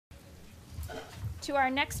to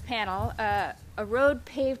our next panel, A Road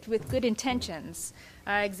Paved with Good Intentions,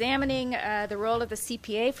 examining the role of the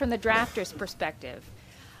CPA from the drafter's perspective.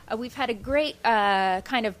 We've had a great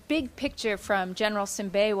kind of big picture from General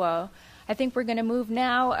Sumbeiywo. I think we're going to move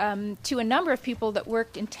now to a number of people that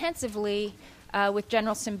worked intensively with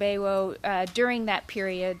General Sumbeiywo during that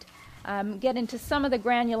period, get into some of the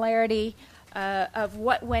granularity of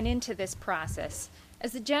what went into this process.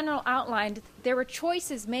 As the General outlined, there were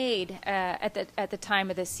choices made at the time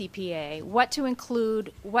of the CPA, what to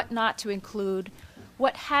include, what not to include,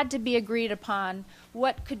 what had to be agreed upon,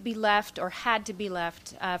 what could be left or had to be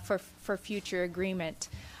left for future agreement.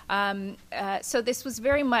 So this was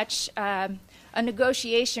very much a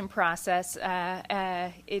negotiation process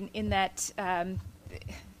in that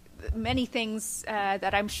many things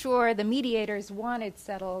that I'm sure the mediators wanted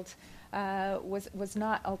settled was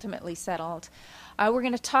not ultimately settled. We're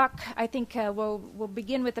going to talk, I think we'll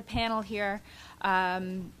begin with the panel here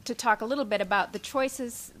to talk a little bit about the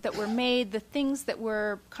choices that were made, the things that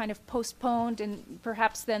were kind of postponed, and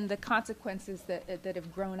perhaps then the consequences that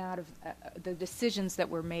have grown out of the decisions that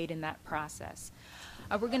were made in that process.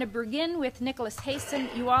 We're going to begin with Nicholas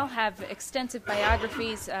Haysom. You all have extensive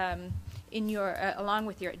biographies in your along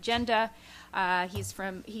with your agenda.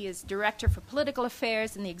 He is Director for Political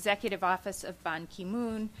Affairs in the Executive Office of Ban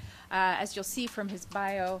Ki-moon. As you'll see from his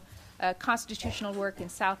bio, constitutional work in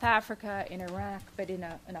South Africa, in Iraq, but in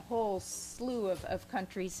a whole slew of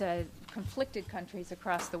countries, conflicted countries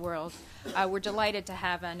across the world. We're delighted to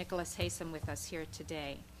have Nicholas Haysom with us here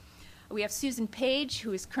today. We have Susan Page,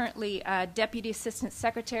 who is currently Deputy Assistant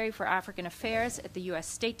Secretary for African Affairs at the U.S.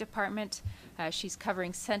 State Department. She's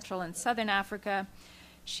covering Central and Southern Africa.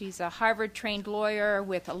 She's a Harvard-trained lawyer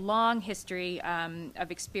with a long history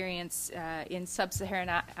of experience in sub-Saharan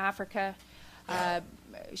Africa.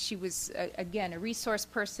 She was, again, a resource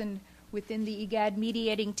person within the IGAD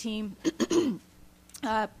mediating team,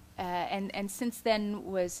 and since then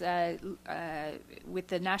was with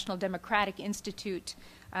the National Democratic Institute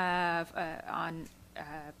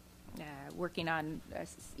working on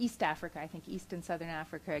East Africa, I think East and Southern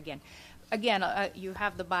Africa again. Again, you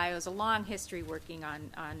have the bios, a long history working on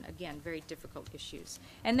again, very difficult issues.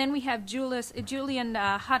 And then we have Julian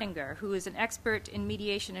Hottinger, who is an expert in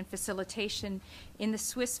mediation and facilitation in the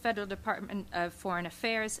Swiss Federal Department of Foreign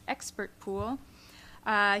Affairs expert pool.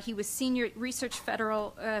 He was Senior Research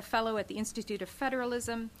Fellow at the Institute of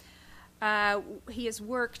Federalism. He has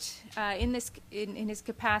worked in his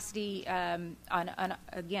capacity on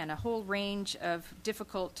again, a whole range of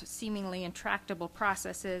difficult, seemingly intractable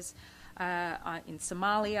processes in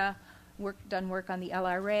Somalia, done work on the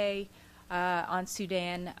LRA, on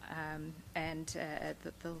Sudan, and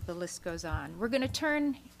the list goes on. We're going to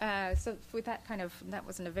turn, so with that that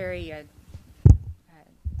wasn't a very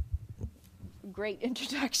great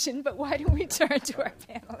introduction, but why don't we turn to our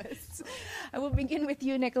panelists? I will begin with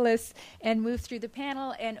you, Nicholas, and move through the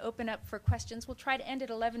panel and open up for questions. We'll try to end at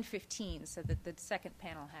 11:15 so that the second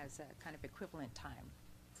panel has a kind of equivalent time.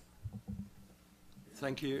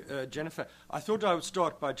 Thank you, Jennifer. I thought I would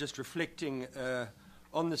start by just reflecting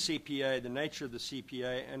on the CPA, the nature of the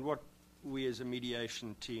CPA, and what we as a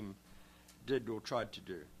mediation team did or tried to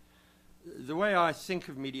do. The way I think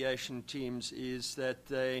of mediation teams is that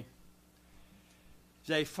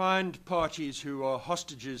they find parties who are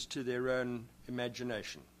hostages to their own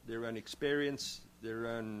imagination, their own experience, their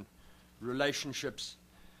own relationships.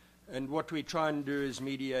 And what we try and do as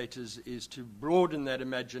mediators is to broaden that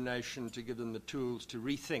imagination, to give them the tools to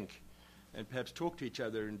rethink and perhaps talk to each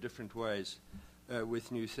other in different ways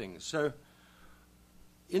with new things. So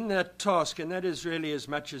in that task, and that is really as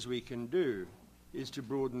much as we can do, is to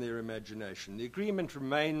broaden their imagination. The agreement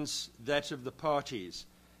remains that of the parties.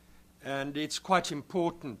 And it's quite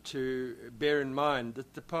important to bear in mind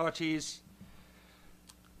that the parties,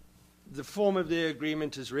 the form of their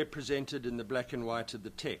agreement is represented in the black and white of the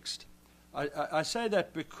text. I say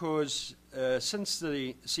that because since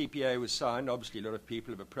the CPA was signed, obviously a lot of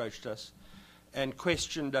people have approached us and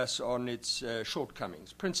questioned us on its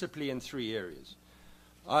shortcomings, principally in three areas.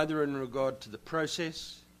 Either in regard to the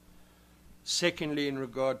process, secondly in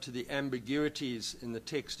regard to the ambiguities in the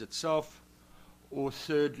text itself, or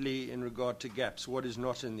thirdly, in regard to gaps, what is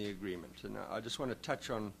not in the agreement. And I just want to touch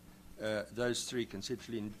on those three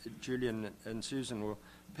conceptually, and Julian and Susan will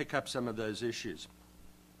pick up some of those issues.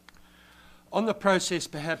 On the process,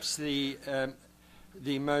 perhaps the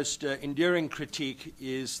most enduring critique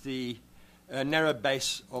is the narrow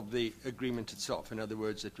base of the agreement itself. In other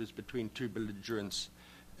words, it was between two belligerents,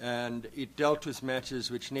 and it dealt with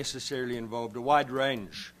matters which necessarily involved a wide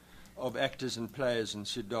range of actors and players in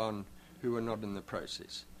Sudan who were not in the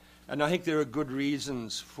process. And I think there are good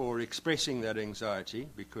reasons for expressing that anxiety,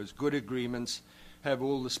 because good agreements have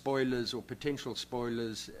all the spoilers or potential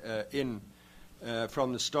spoilers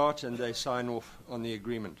from the start, and they sign off on the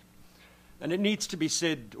agreement. And it needs to be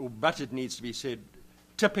said, it needs to be said,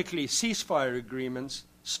 typically ceasefire agreements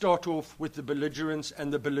start off with the belligerents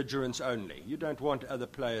and the belligerents only. You don't want other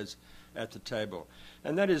players at the table.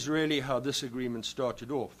 And that is really how this agreement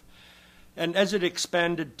started off. And as it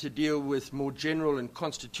expanded to deal with more general and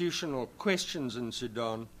constitutional questions in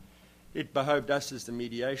Sudan, it behoved us as the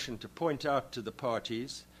mediation to point out to the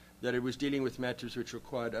parties that it was dealing with matters which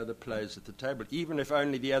required other players at the table, even if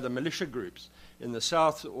only the other militia groups in the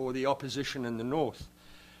south or the opposition in the north.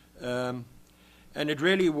 And it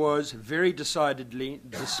really was very decidedly,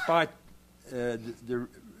 despite the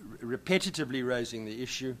repetitively raising the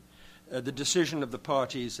issue, the decision of the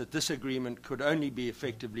parties that this agreement could only be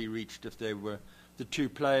effectively reached if they were the two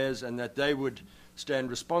players, and that they would stand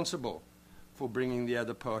responsible for bringing the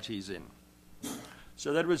other parties in.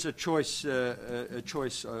 So that was a choice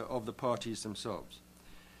of the parties themselves.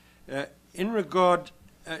 In regard,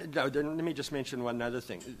 let me just mention one other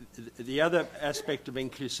thing. The other aspect of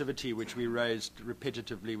inclusivity which we raised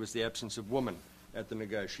repetitively was the absence of women at the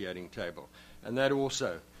negotiating table. And that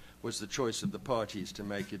also was the choice of the parties to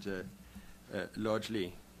make it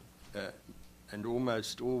largely and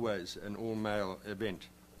almost always an all-male event.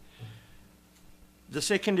 The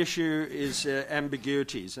second issue is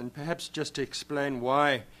ambiguities, and perhaps just to explain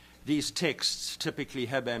why these texts typically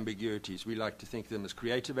have ambiguities. We like to think of them as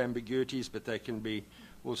creative ambiguities, but they can be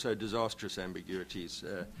also disastrous ambiguities.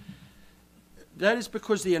 That is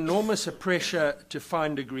because the enormous pressure to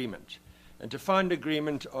find agreement, and to find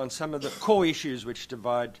agreement on some of the core issues which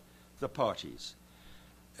divide the parties.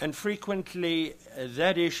 And frequently,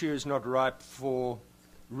 that issue is not ripe for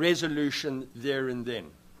resolution there and then.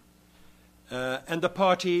 And the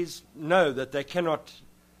parties know that they cannot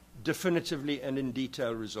definitively and in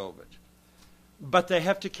detail resolve it. But they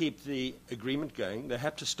have to keep the agreement going. They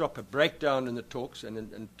have to stop a breakdown in the talks.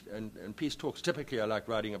 And peace talks typically are like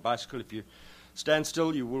riding a bicycle. If you stand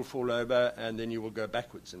still, you will fall over, and then you will go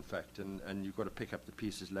backwards, in fact, and you've got to pick up the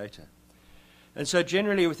pieces later. And so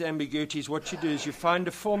generally with ambiguities, what you do is you find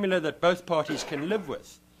a formula that both parties can live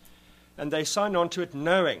with, and they sign on to it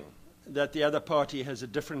knowing that the other party has a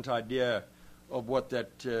different idea of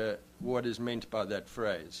what is meant by that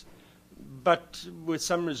phrase. But with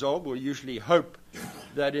some resolve, or usually hope,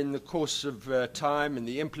 that in the course of time, in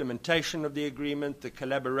the implementation of the agreement, the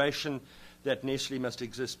collaboration that necessarily must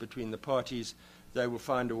exist between the parties, they will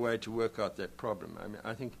find a way to work out that problem. I mean,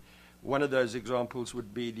 I think one of those examples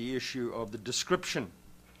would be the issue of the description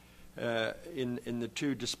in the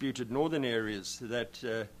two disputed northern areas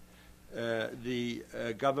that the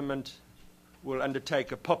government will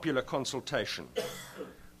undertake a popular consultation.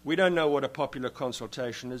 We don't know what a popular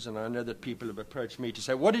consultation is, and I know that people have approached me to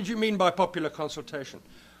say, what did you mean by popular consultation?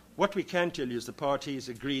 What we can tell you is the parties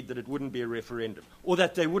agreed that it wouldn't be a referendum, or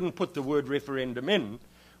that they wouldn't put the word referendum in,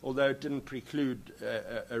 although it didn't preclude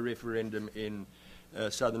a referendum in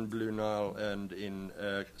southern Blue Nile and in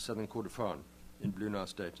southern Kordofan, in Blue Nile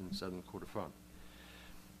State and southern Kordofan.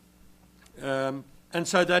 And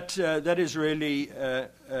so that is really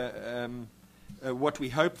what we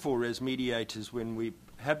hope for as mediators when we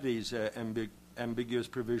have these ambiguous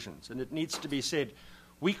provisions. And it needs to be said,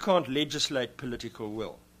 we can't legislate political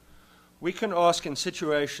will. We can ask in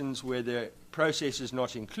situations where the process is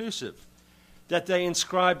not inclusive that they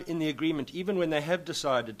inscribe in the agreement, even when they have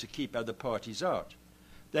decided to keep other parties out,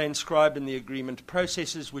 they inscribe in the agreement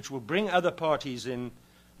processes which will bring other parties in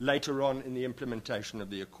later on in the implementation of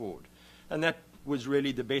the accord. And that was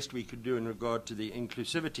really the best we could do in regard to the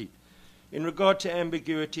inclusivity. In regard to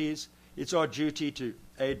ambiguities, it's our duty to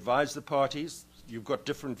advise the parties. You've got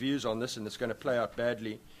different views on this, and it's going to play out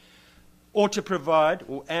badly. Or to provide,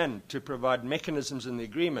 mechanisms in the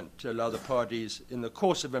agreement to allow the parties, in the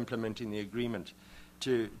course of implementing the agreement,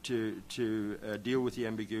 to deal with the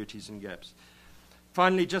ambiguities and gaps.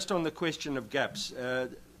 Finally, just on the question of gaps,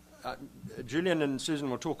 Julian and Susan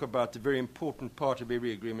will talk about the very important part of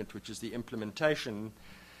every agreement, which is the implementation,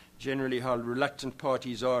 generally how reluctant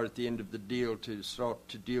parties are at the end of the deal to start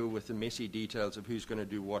to deal with the messy details of who's going to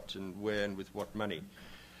do what and where and with what money.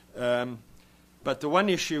 But the one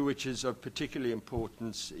issue which is of particular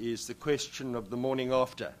importance is the question of the morning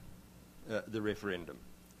after the referendum.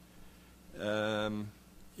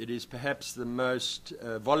 It is perhaps the most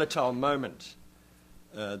volatile moment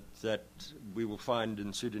that we will find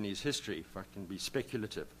in Sudanese history, if I can be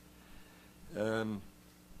speculative.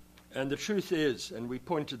 And the truth is, and we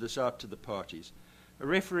pointed this out to the parties, a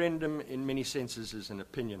referendum in many senses is an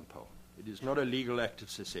opinion poll. It is not a legal act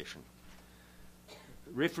of secession.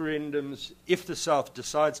 Referendums, if the South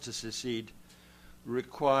decides to secede,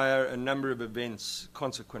 require a number of events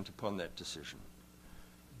consequent upon that decision.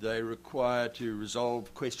 They require to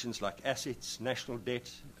resolve questions like assets, national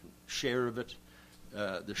debt, share of it,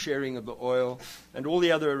 the sharing of the oil, and all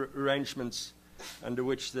the other arrangements under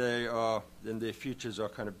which they are, and their futures are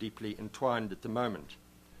kind of deeply entwined at the moment.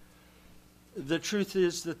 The truth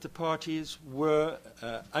is that the parties were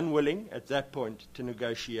unwilling at that point to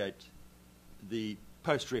negotiate the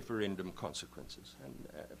post-referendum consequences, and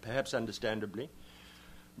perhaps understandably,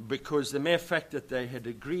 because the mere fact that they had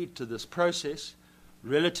agreed to this process,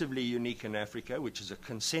 relatively unique in Africa, which is a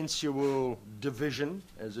consensual division,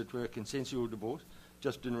 as it were, consensual divorce,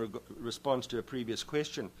 just in response to a previous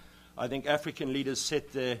question, I think African leaders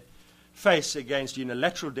set their face against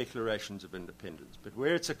unilateral declarations of independence. But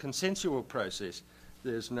where it's a consensual process,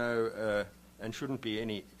 there's no and shouldn't be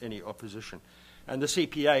any opposition. And the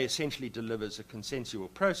CPA essentially delivers a consensual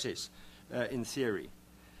process in theory.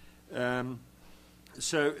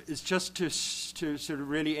 So it's just to sort of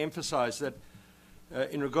really emphasize that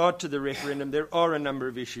in regard to the referendum, there are a number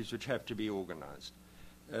of issues which have to be organized.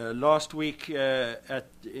 Last week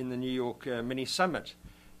in the New York mini summit,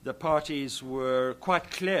 the parties were quite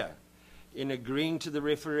clear in agreeing to the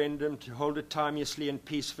referendum, to hold it timeously and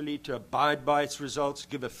peacefully, to abide by its results,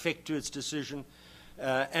 give effect to its decision,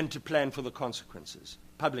 and to plan for the consequences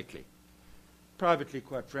publicly. Privately,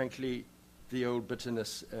 quite frankly, the old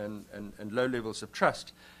bitterness and low levels of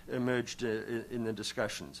trust emerged in the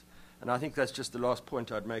discussions. And I think that's just the last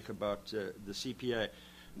point I'd make about the CPA.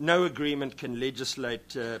 No agreement can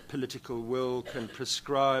legislate political will, can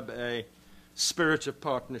prescribe a spirit of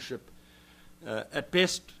partnership. At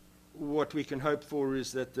best, what we can hope for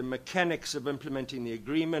is that the mechanics of implementing the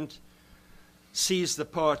agreement sees the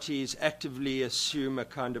parties actively assume a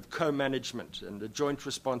kind of co-management and a joint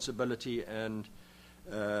responsibility and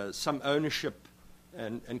some ownership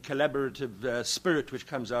and collaborative spirit which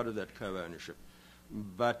comes out of that co-ownership.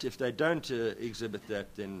 But if they don't exhibit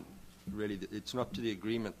that, then really it's not to the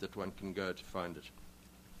agreement that one can go to find it.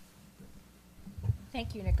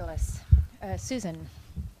 Thank you, Nicholas. Susan.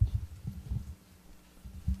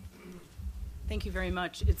 Thank you very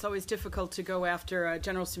much. It's always difficult to go after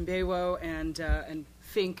General Sumbeiywo and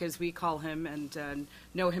Fink, as we call him, and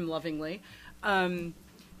know him lovingly.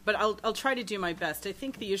 But I'll try to do my best. I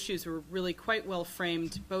think the issues were really quite well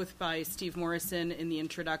framed, both by Steve Morrison in the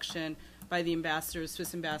introduction, by the ambassadors,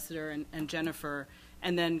 Swiss ambassador and Jennifer,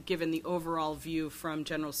 and then given the overall view from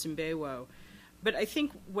General Sumbeiywo. But I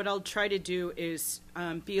think what I'll try to do is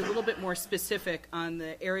be a little bit more specific on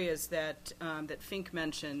the areas that Fink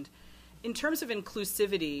mentioned. In terms of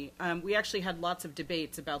inclusivity, we actually had lots of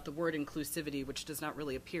debates about the word inclusivity, which does not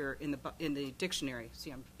really appear in the dictionary.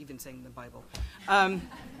 See, I'm even saying the Bible.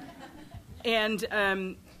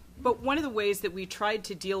 But one of the ways that we tried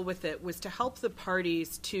to deal with it was to help the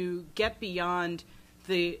parties to get beyond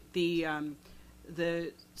the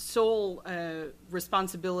sole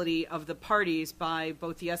responsibility of the parties by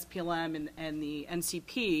both the SPLM and the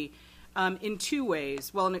NCP in two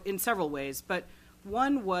ways, well, in several ways. But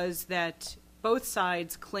one was that both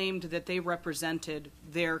sides claimed that they represented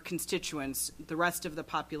their constituents, the rest of the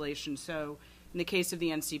population. So in the case of the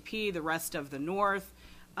NCP, the rest of the North,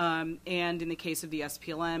 and in the case of the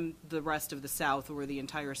SPLM, the rest of the South, or the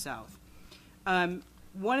entire South.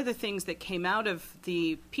 One of the things that came out of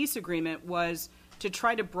the peace agreement was to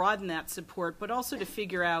try to broaden that support, but also to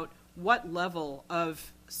figure out what level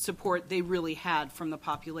of support they really had from the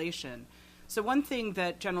population. So one thing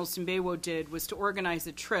that General Sumbeiywo did was to organize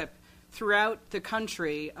a trip throughout the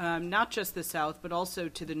country, not just the South, but also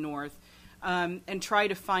to the North, and try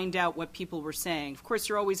to find out what people were saying. Of course,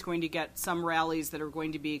 you're always going to get some rallies that are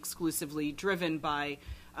going to be exclusively driven by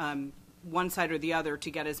one side or the other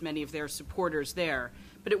to get as many of their supporters there.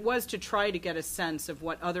 But it was to try to get a sense of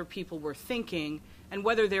what other people were thinking and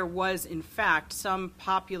whether there was, in fact, some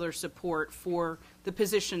popular support for the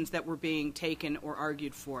positions that were being taken or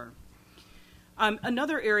argued for.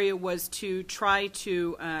 Another area was to try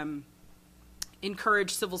to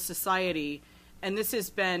encourage civil society, and this has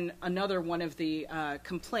been another one of the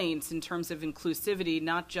complaints in terms of inclusivity,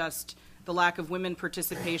 not just the lack of women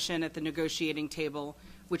participation at the negotiating table,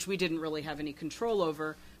 which we didn't really have any control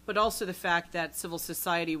over, but also the fact that civil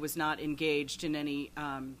society was not engaged in any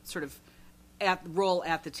sort of role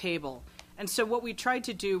at the table. And so what we tried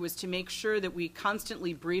to do was to make sure that we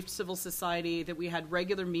constantly briefed civil society, that we had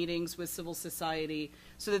regular meetings with civil society,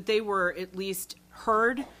 so that they were at least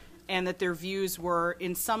heard and that their views were,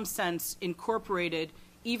 in some sense, incorporated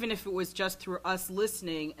even if it was just through us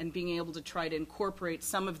listening and being able to try to incorporate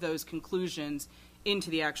some of those conclusions into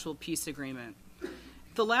the actual peace agreement.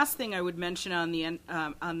 The last thing I would mention on the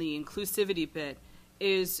inclusivity bit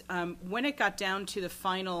is when it got down to the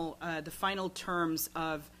final terms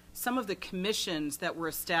of some of the commissions that were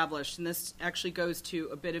established, and this actually goes to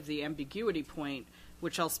a bit of the ambiguity point,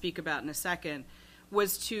 which I'll speak about in a second,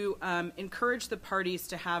 was to encourage the parties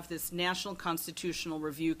to have this National Constitutional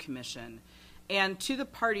Review Commission. And to the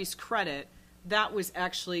parties' credit, that was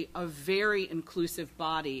actually a very inclusive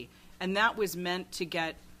body, and that was meant to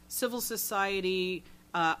get civil society,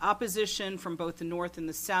 opposition from both the North and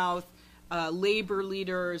the South, labor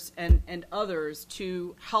leaders, and others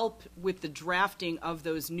to help with the drafting of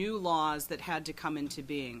those new laws that had to come into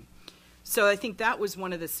being. So I think that was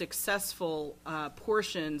one of the successful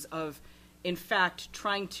portions of, in fact,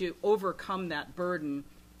 trying to overcome that burden,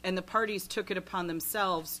 and the parties took it upon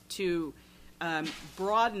themselves to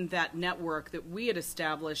broaden that network that we had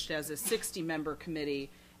established as a 60-member committee,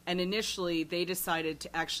 and initially they decided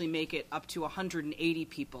to actually make it up to 180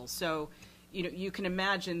 people. So, you can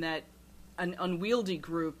imagine that an unwieldy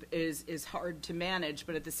group is hard to manage,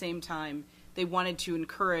 but at the same time, they wanted to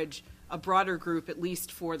encourage a broader group, at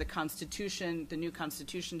least for the Constitution, the new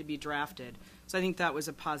Constitution, to be drafted. So I think that was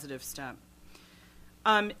a positive step.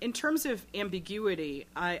 In terms of ambiguity,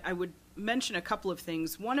 I would mention a couple of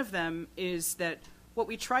things. One of them is that what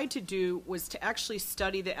we tried to do was to actually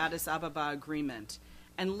study the Addis Ababa Agreement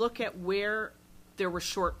and look at where there were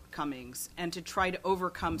shortcomings and to try to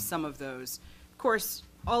overcome some of those. Of course,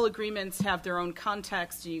 all agreements have their own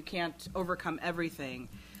context and you can't overcome everything.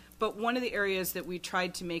 But one of the areas that we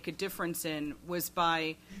tried to make a difference in was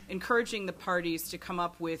by encouraging the parties to come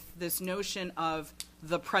up with this notion of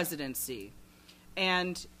the presidency.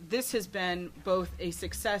 And this has been both a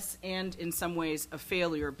success and, in some ways, a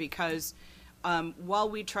failure, because while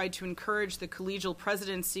we tried to encourage the collegial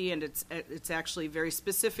presidency, and it's actually very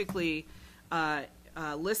specifically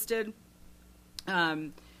listed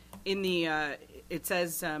in the it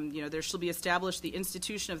says, there shall be established the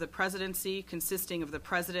institution of the presidency consisting of the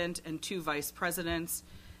president and 2 vice presidents.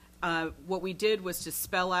 What we did was to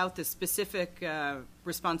spell out the specific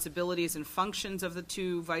responsibilities and functions of the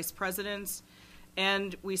 2 vice presidents.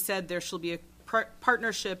 And we said there shall be a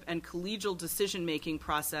partnership and collegial decision-making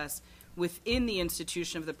process within the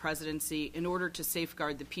institution of the presidency in order to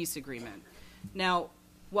safeguard the peace agreement. Now,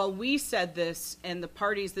 while we said this, and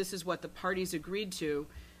this is what the parties agreed to,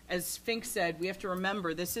 as Fink said, we have to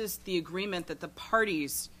remember this is the agreement that the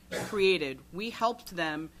parties created. We helped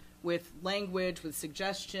them with language, with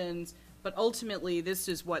suggestions, but ultimately this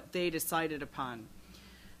is what they decided upon.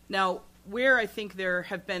 Now, where I think there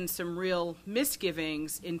have been some real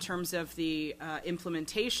misgivings in terms of the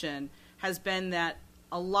implementation has been that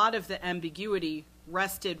a lot of the ambiguity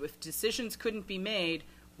rested with decisions couldn't be made.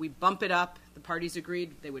 We bump it up. The parties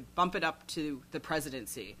agreed they would bump it up to the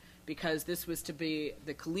presidency because this was to be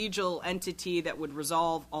the collegial entity that would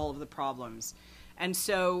resolve all of the problems. And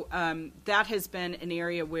so that has been an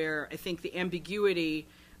area where I think the ambiguity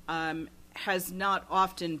has not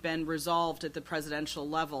often been resolved at the presidential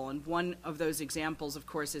level. And one of those examples, of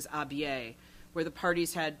course, is ABA, where the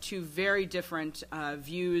parties had 2 very different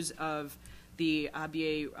views of the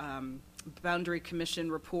ABA Boundary Commission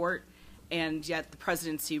report, and yet the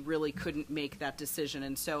presidency really couldn't make that decision.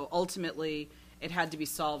 And so ultimately, it had to be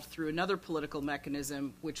solved through another political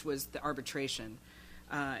mechanism, which was the arbitration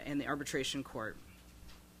and the arbitration court.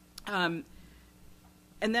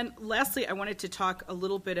 And then lastly, I wanted to talk a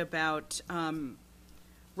little bit about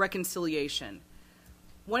reconciliation.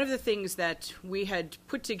 One of the things that we had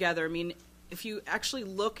put together, if you actually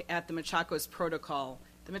look at the Machakos Protocol,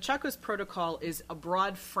 the Machakos Protocol is a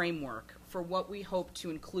broad framework for what we hope to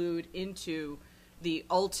include into the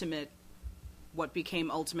what became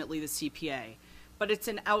ultimately the CPA. But it's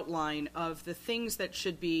an outline of the things that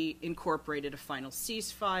should be incorporated: a final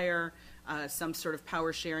ceasefire, some sort of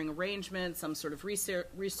power sharing arrangement, some sort of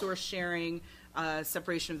resource sharing,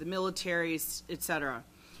 separation of the militaries, etc.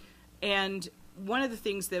 And one of the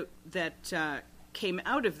things that came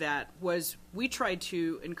out of that was we tried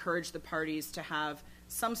to encourage the parties to have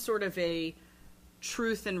some sort of a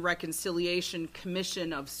truth and reconciliation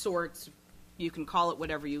commission of sorts. You can call it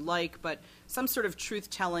whatever you like, but some sort of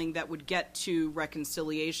truth-telling that would get to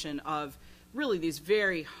reconciliation of really these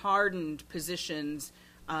very hardened positions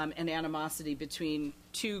and animosity between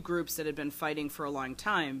 2 groups that had been fighting for a long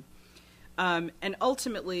time. And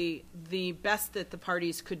ultimately, the best that the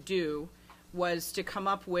parties could do was to come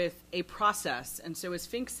up with a process. And so as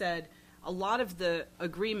Fink said, a lot of the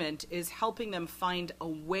agreement is helping them find a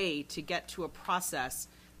way to get to a process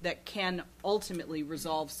that can ultimately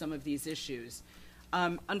resolve some of these issues.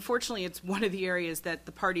 Unfortunately, it's one of the areas that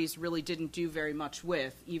the parties really didn't do very much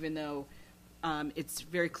with, even though it's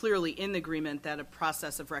very clearly in the agreement that a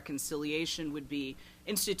process of reconciliation would be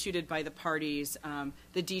instituted by the parties,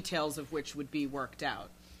 the details of which would be worked out.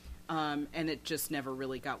 And it just never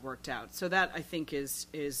really got worked out. So that, I think, is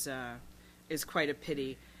quite a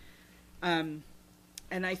pity. And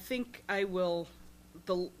I think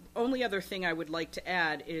the only other thing I would like to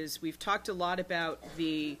add is we've talked a lot about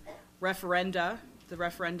the referendum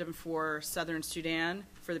for Southern Sudan,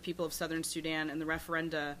 for the people of Southern Sudan, and the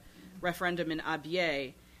referendum in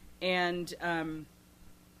Abyei. And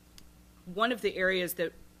one of the areas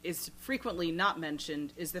that is frequently not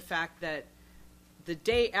mentioned is the fact that the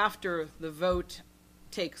day after the vote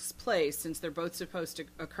takes place, since they're both supposed to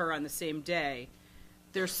occur on the same day,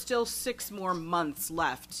 there's still 6 more months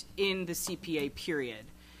left in the CPA period.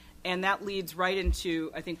 And that leads right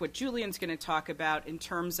into, I think, what Julian's going to talk about in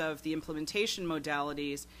terms of the implementation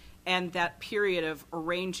modalities and that period of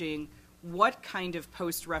arranging what kind of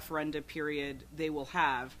post-referenda period they will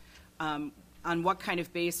have. On what kind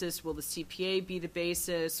of basis will the CPA be the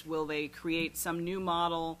basis? Will they create some new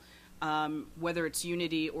model? Whether it's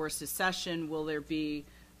unity or secession, will there be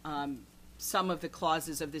some of the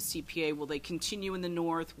clauses of the CPA? Will they continue in the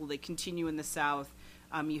north? Will they continue in the south?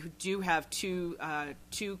 You do have two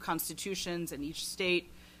constitutions, and each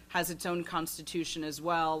state has its own constitution as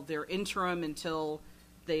well. They're interim until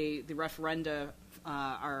the referenda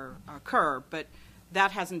occur, but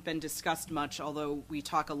that hasn't been discussed much, although we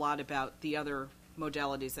talk a lot about the other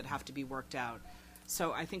modalities that have to be worked out.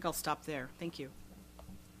 So I think I'll stop there. Thank you.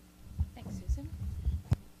 Thanks, Susan.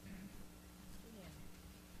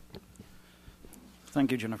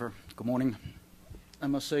 Thank you, Jennifer. Good morning. I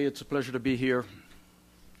must say it's a pleasure to be here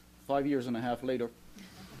 5 years and a half later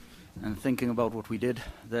and thinking about what we did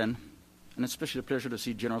then. And it's especially a pleasure to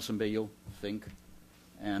see General Sumbeiywo, Fink,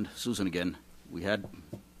 and Susan again.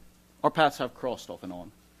 Our paths have crossed off and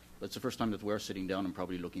on, but it's the first time that we're sitting down and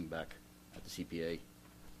probably looking back at the CPA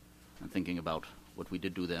and thinking about what we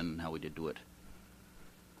did do then and how we did do it.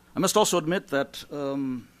 I must also admit that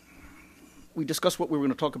we discussed what we were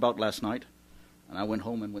going to talk about last night, and I went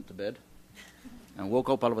home and went to bed and woke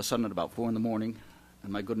up all of a sudden at about 4 in the morning,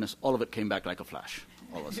 and my goodness, all of it came back like a flash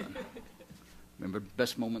all of a sudden. Remember the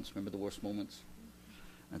best moments, remember the worst moments,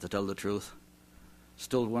 and to tell the truth,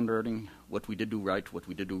 still wondering what we did do right, what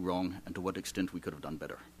we did do wrong, and to what extent we could have done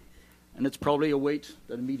better. And it's probably a weight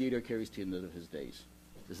that a mediator carries to the end of his days.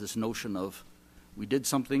 There's this notion of, we did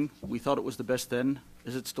something, we thought it was the best then,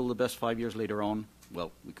 is it still the best 5 years later on?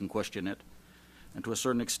 Well, we can question it. And to a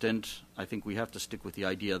certain extent, I think we have to stick with the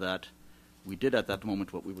idea that we did at that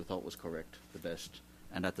moment what we thought was correct, the best,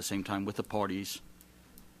 and at the same time with the parties,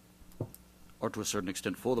 or to a certain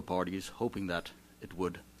extent for the parties, hoping that it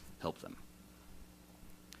would help them.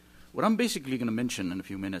 What I'm basically going to mention in a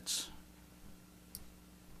few minutes,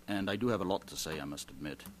 and I do have a lot to say, I must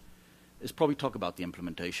admit, is probably talk about the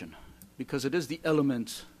implementation, because it is the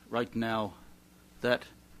element right now that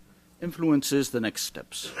influences the next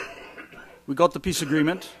steps. We got the peace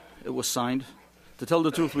agreement. It was signed. To tell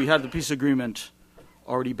the truth, we had the peace agreement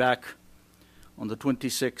already back on the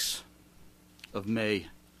 26th of May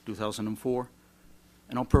 2004,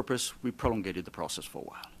 and on purpose, we prolongated the process for a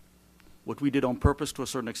while. What we did on purpose, to a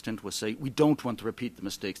certain extent, was say we don't want to repeat the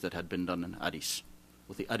mistakes that had been done in Addis,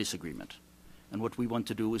 with the Addis agreement. And what we want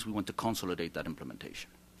to do is we want to consolidate that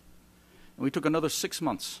implementation. And we took another 6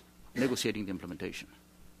 months negotiating the implementation.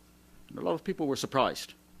 And a lot of people were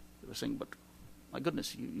surprised. They were saying, but my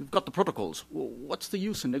goodness, you've got the protocols. Well, what's the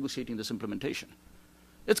use in negotiating this implementation?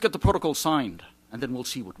 Let's get the protocol signed, and then we'll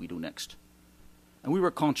see what we do next. And we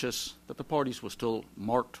were conscious that the parties were still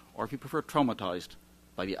marked, or if you prefer, traumatized,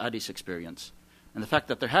 by the Addis experience. And the fact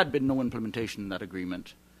that there had been no implementation in that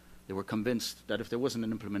agreement, they were convinced that if there wasn't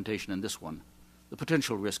an implementation in this one, the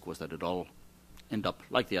potential risk was that it all end up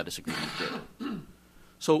like the Addis agreement did.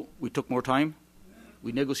 So we took more time.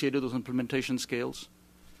 We negotiated those implementation scales.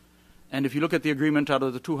 And if you look at the agreement, out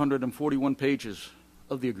of the 241 pages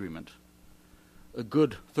of the agreement, a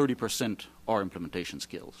good 30% are implementation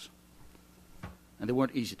skills. And they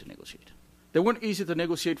weren't easy to negotiate. They weren't easy to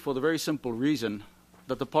negotiate for the very simple reason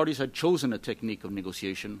that the parties had chosen a technique of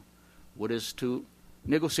negotiation, which is to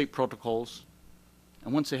negotiate protocols,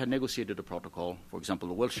 and once they had negotiated a protocol, for example,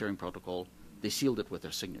 the wealth sharing protocol, they sealed it with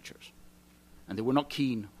their signatures. And they were not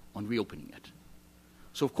keen on reopening it.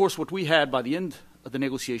 So, of course, what we had by the end of the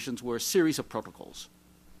negotiations were a series of protocols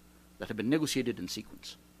that had been negotiated in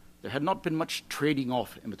sequence. There had not been much trading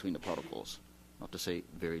off in between the protocols, not to say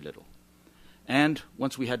very little. And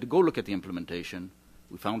once we had to go look at the implementation,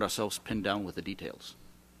 we found ourselves pinned down with the details.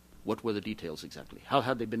 What were the details exactly? How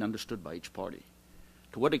had they been understood by each party?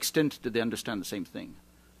 To what extent did they understand the same thing?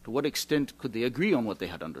 To what extent could they agree on what they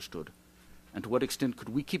had understood? And to what extent could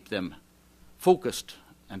we keep them focused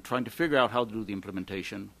and trying to figure out how to do the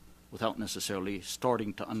implementation without necessarily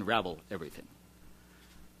starting to unravel everything?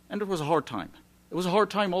 And it was a hard time. It was a hard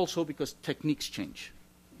time also because techniques change.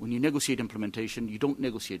 When you negotiate implementation, you don't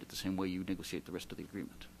negotiate it the same way you negotiate the rest of the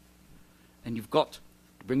agreement. And you've got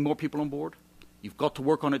to bring more people on board. You've got to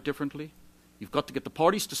work on it differently. You've got to get the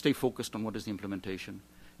parties to stay focused on what is the implementation.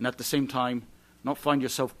 And at the same time, not find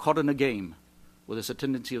yourself caught in a game where there's a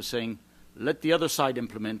tendency of saying, let the other side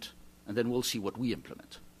implement, and then we'll see what we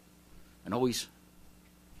implement. And always,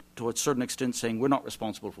 to a certain extent, saying we're not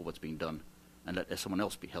responsible for what's being done, and let someone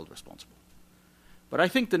else be held responsible. But I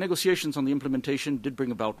think the negotiations on the implementation did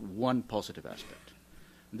bring about one positive aspect.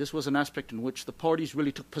 And this was an aspect in which the parties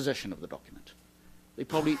really took possession of the document. They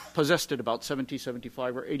probably possessed it about 70,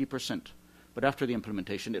 75, or 80%. But after the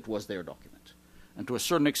implementation, it was their document. And to a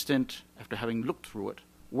certain extent, after having looked through it,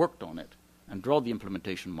 worked on it, and drawn the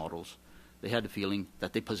implementation models, they had the feeling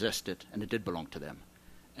that they possessed it and it did belong to them.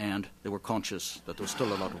 And they were conscious that there was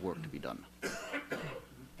still a lot of work to be done.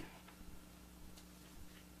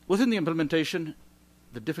 Within the implementation,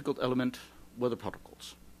 the difficult element were the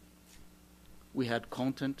protocols. We had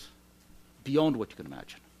content beyond what you can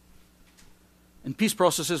imagine. In peace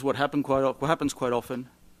processes, what happens quite often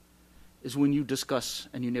is when you discuss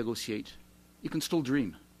and you negotiate, you can still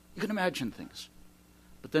dream. You can imagine things.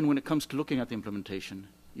 But then when it comes to looking at the implementation,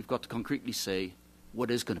 you've got to concretely say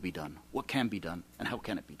what is going to be done, what can be done, and how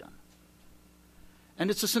can it be done. And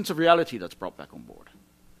it's a sense of reality that's brought back on board.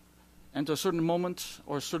 And to a certain moment,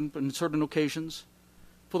 or in certain occasions,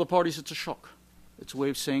 for the parties it's a shock. It's a way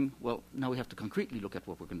of saying, well, now we have to concretely look at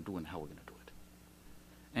what we're going to do and how we're going to do it.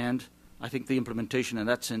 And I think the implementation in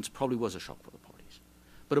that sense probably was a shock for the parties.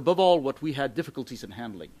 But above all, what we had difficulties in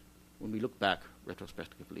handling, when we look back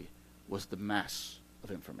retrospectively, was the mass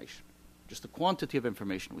of information. Just the quantity of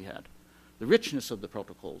information we had, the richness of the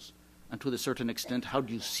protocols, and to a certain extent, how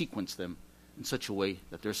do you sequence them in such a way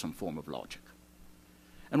that there's some form of logic.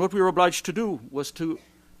 And what we were obliged to do was to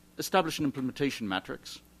establish an implementation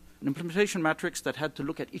matrix that had to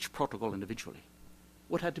look at each protocol individually.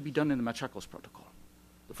 What had to be done in the Machakos protocol,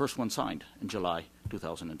 the first one signed in July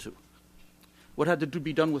 2002? What had to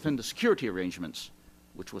be done within the security arrangements,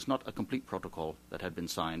 which was not a complete protocol that had been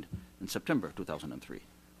signed in September 2003?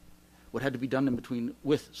 What had to be done within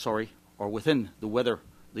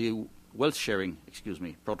the wealth sharing,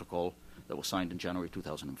 protocol that was signed in January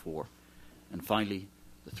 2004? And finally,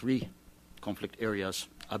 the three conflict areas,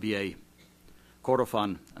 Abyei,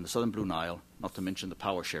 Kordofan, and the Southern Blue Nile, not to mention the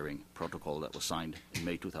power sharing protocol that was signed in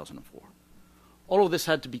May 2004. All of this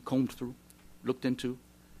had to be combed through, looked into,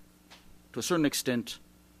 to a certain extent,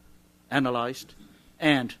 analyzed,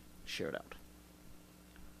 and shared out.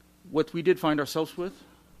 What we did find ourselves with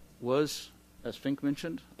was, as Fink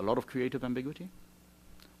mentioned, a lot of creative ambiguity.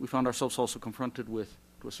 We found ourselves also confronted with,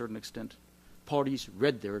 to a certain extent, parties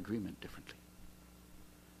read their agreement differently.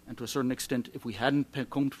 And to a certain extent, if we hadn't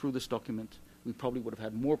combed through this document, we probably would have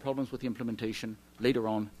had more problems with the implementation later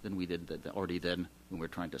on than we did already then when we were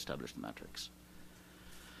trying to establish the matrix.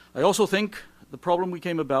 I also think the problem we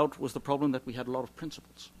came about was the problem that we had a lot of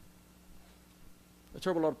principles. A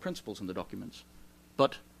terrible lot of principles in the documents,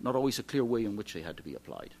 but not always a clear way in which they had to be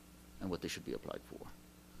applied and what they should be applied for.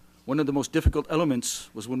 One of the most difficult elements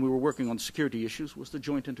was when we were working on security issues was the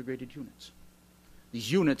joint integrated units.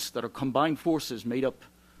 These units that are combined forces made up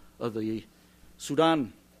of the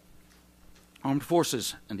Sudan armed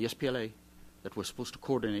forces and the SPLA that were supposed to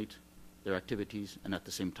coordinate their activities and at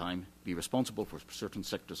the same time be responsible for certain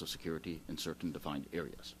sectors of security in certain defined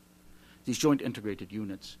areas. These joint integrated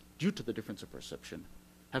units, due to the difference of perception,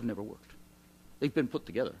 have never worked. They've been put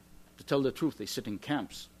together. To tell the truth, they sit in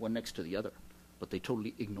camps, one next to the other, but they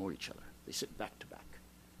totally ignore each other. They sit back to back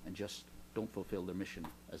and just don't fulfill their mission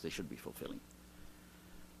as they should be fulfilling.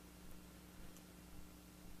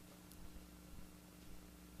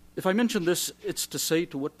 If I mention this, it's to say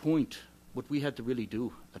to what point what we had to really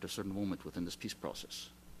do at a certain moment within this peace process,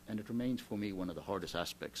 and it remains for me one of the hardest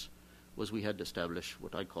aspects, was we had to establish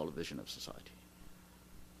what I call a vision of society.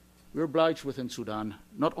 We were obliged within Sudan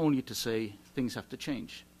not only to say things have to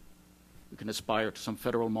change. We can aspire to some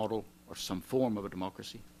federal model or some form of a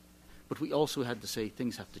democracy, but we also had to say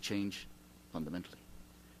things have to change fundamentally.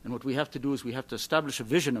 And what we have to do is we have to establish a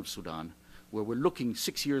vision of Sudan where we're looking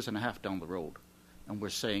 6.5 years down the road, and we're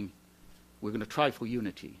saying we're going to try for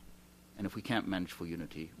unity, and if we can't manage for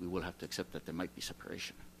unity, we will have to accept that there might be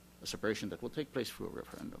separation, a separation that will take place through a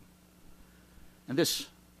referendum. And this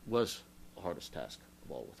was the hardest task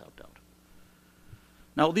of all, without doubt.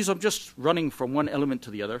 Now, these are just running from one element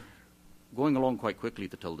to the other, going along quite quickly,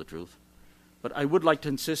 to tell the truth. But I would like to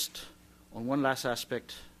insist on one last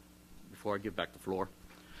aspect before I give back the floor,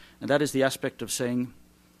 and that is the aspect of saying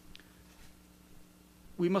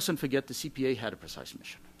we mustn't forget the CPA had a precise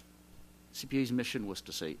mission. The CPA's mission was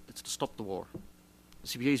to say, it's to stop the war. The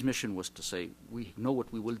CPA's mission was to say, we know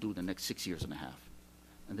what we will do the next 6 years and a half,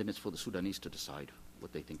 and then it's for the Sudanese to decide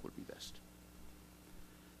what they think will be best.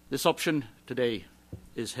 This option today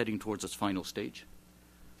is heading towards its final stage.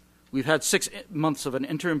 We've had 6 months of an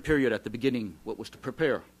interim period at the beginning, what was to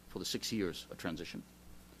prepare for the 6 years of transition.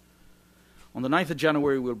 On the 9th of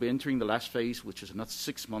January, we'll be entering the last phase, which is another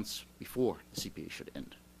 6 months before the CPA should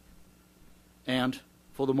end. And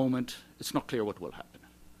for the moment, it's not clear what will happen.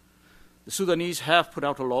 The Sudanese have put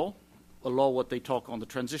out a law what they talk on the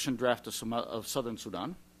transition draft of southern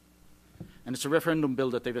Sudan. And it's a referendum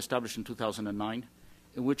bill that they've established in 2009,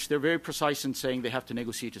 in which they're very precise in saying they have to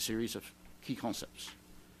negotiate a series of key concepts.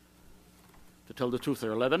 To tell the truth,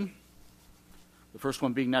 there are 11. The first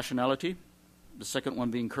one being nationality, the second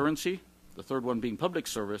one being currency, the third one being public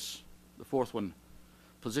service, the fourth one,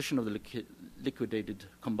 position of the liquidated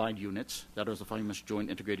combined units, that is the famous joint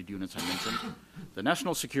integrated units I mentioned, the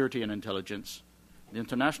national security and intelligence, the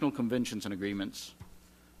international conventions and agreements,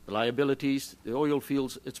 the liabilities, the oil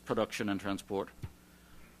fields, its production and transport,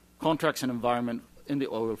 contracts and environment in the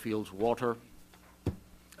oil fields, water,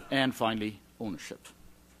 and finally, ownership.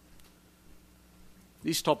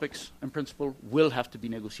 These topics, in principle, will have to be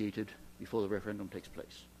negotiated before the referendum takes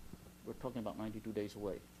place. We're talking about 92 days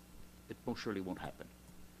away. It most surely won't happen.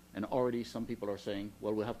 And already some people are saying,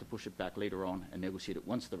 well, we'll have to push it back later on and negotiate it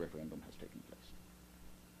once the referendum has taken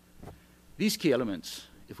place. These key elements,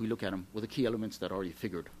 if we look at them, were the key elements that already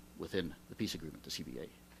figured within the peace agreement, the CBA.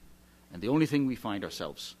 And the only thing we find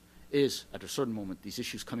ourselves is, at a certain moment, these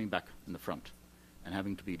issues coming back in the front and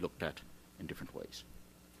having to be looked at in different ways.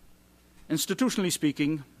 Institutionally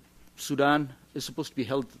speaking, Sudan is supposed to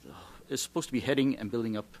be heading and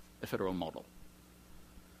building up a federal model.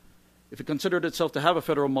 If it considered itself to have a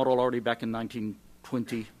federal model already back in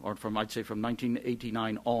 1920, or from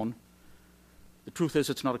 1989 on, the truth is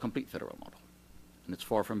it's not a complete federal model, and it's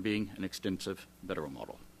far from being an extensive federal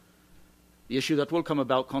model. The issue that will come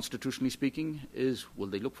about, constitutionally speaking, is will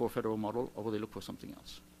they look for a federal model or will they look for something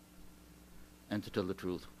else? And to tell the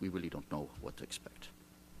truth, we really don't know what to expect.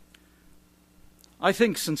 I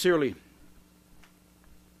think sincerely,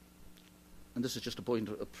 and this is just a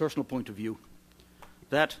personal point of view,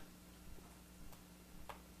 that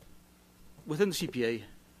within the CPA,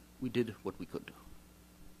 we did what we could do.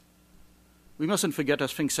 We mustn't forget,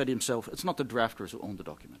 as Fink said himself, it's not the drafters who own the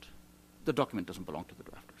document. The document doesn't belong to the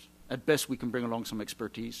drafters. At best, we can bring along some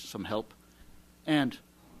expertise, some help, and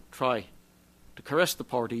try to caress the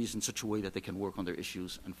parties in such a way that they can work on their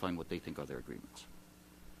issues and find what they think are their agreements.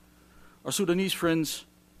 Our Sudanese friends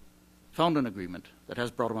found an agreement that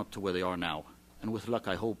has brought them up to where they are now, and with luck,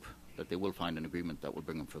 I hope that they will find an agreement that will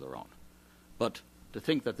bring them further on. But to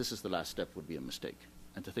think that this is the last step would be a mistake,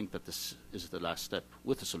 and to think that this is the last step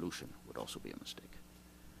with a solution would also be a mistake.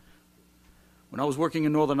 When I was working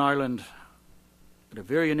in Northern Ireland, at a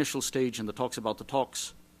very initial stage in the talks about the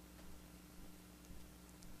talks,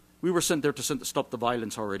 we were sent there to stop the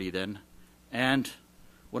violence already then, and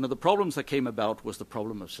one of the problems that came about was the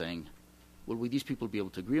problem of saying, will these people be able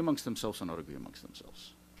to agree amongst themselves or not agree amongst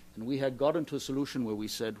themselves? And we had got into a solution where we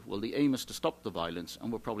said, well, the aim is to stop the violence,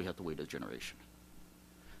 and we'll probably have to wait a generation.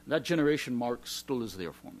 That generation mark still is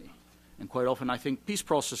there for me. And quite often I think peace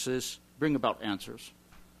processes bring about answers.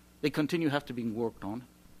 They continue to have to be worked on.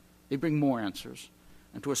 They bring more answers.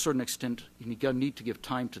 And to a certain extent, you need to give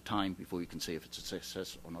time to time before you can say if it's a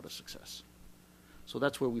success or not a success. So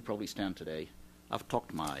that's where we probably stand today. I've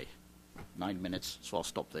talked my 9 minutes, so I'll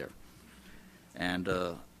stop there. And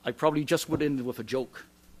I probably just would end with a joke,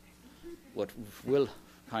 what will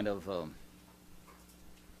kind of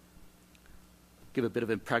give a bit of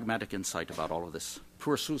a pragmatic insight about all of this.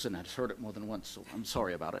 Poor Susan has heard it more than once, so I'm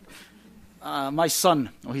sorry about it. My son,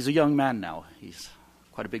 he's a young man now. He's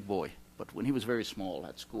quite a big boy. But when he was very small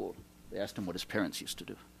at school, they asked him what his parents used to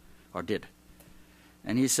do, or did.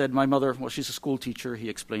 And he said, my mother, well, she's a school teacher. He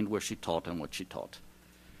explained where she taught and what she taught.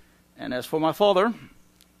 And as for my father,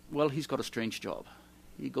 well, he's got a strange job.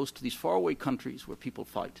 He goes to these faraway countries where people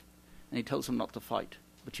fight, and he tells them not to fight.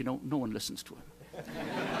 But no one listens to him.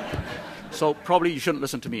 So probably you shouldn't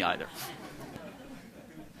listen to me either.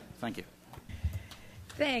 Thank you.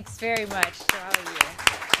 Thanks very much to all of you.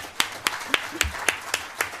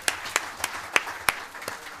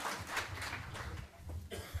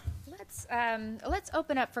 let's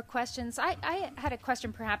open up for questions. I had a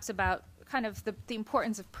question perhaps about kind of the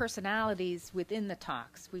importance of personalities within the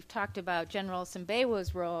talks. We've talked about General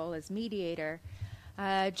Sumbeiywo's role as mediator.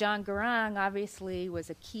 John Garang obviously was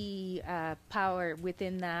a key power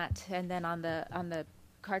within that, and then on the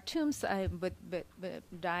Khartoum side, but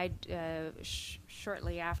died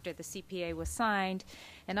shortly after the CPA was signed,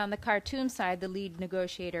 and on the Khartoum side, the lead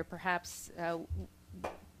negotiator perhaps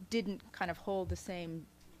didn't kind of hold the same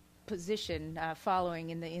position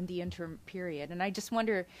following in the interim period. And I just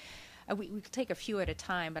wonder, we could take a few at a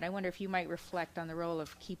time, but I wonder if you might reflect on the role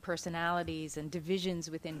of key personalities and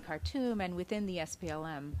divisions within Khartoum and within the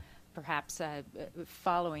SPLM, perhaps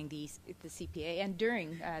following the CPA and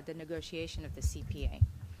during the negotiation of the CPA.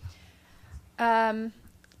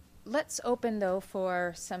 Let's open, though,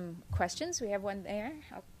 for some questions. We have one there.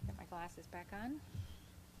 I'll get my glasses back on.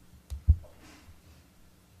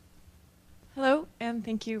 Hello, and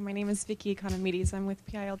thank you. My name is Vicky Economides. I'm with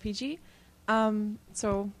PILPG.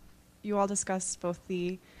 So you all discussed both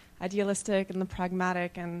the idealistic and the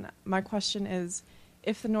pragmatic, and my question is,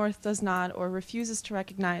 if the North does not or refuses to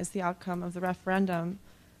recognize the outcome of the referendum,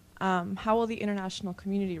 how will the international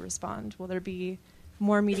community respond? Will there be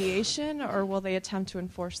more mediation, or will they attempt to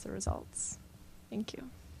enforce the results? Thank you.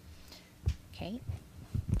 Okay.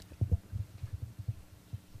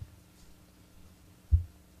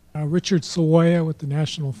 Richard Sumbeiywo with the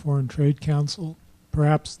National Foreign Trade Council.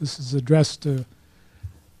 Perhaps this is addressed to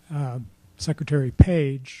Secretary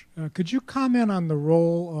Page. Could you comment on the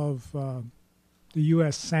role of the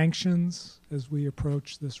U.S. sanctions as we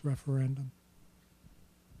approach this referendum?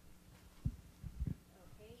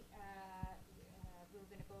 Okay. We're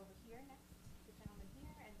going to go over here next. The gentleman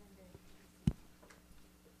here, and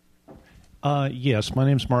then Yes, my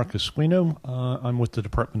name is Marcus Sumbeiywo. I'm with the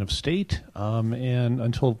Department of State, and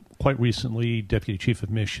until quite recently, Deputy Chief of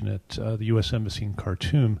Mission at the U.S. Embassy in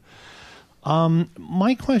Khartoum.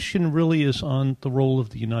 My question really is on the role of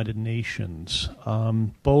the United Nations,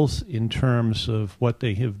 both in terms of what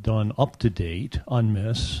they have done up to date,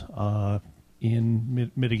 UNMISS,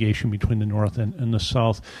 in mitigation between the North and the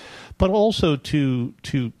South, but also to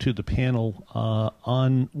the panel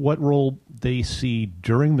on what role they see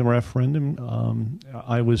during the referendum.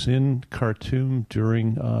 I was in Khartoum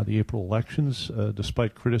during the April elections.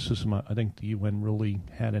 Despite criticism, I think the UN really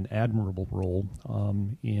had an admirable role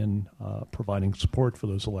in providing support for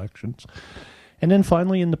those elections. And then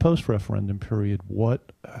finally, in the post-referendum period, what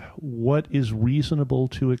is reasonable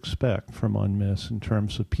to expect from UNMISS in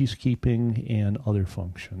terms of peacekeeping and other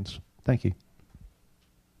functions? Thank you.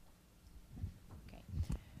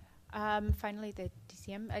 okay. Finally, the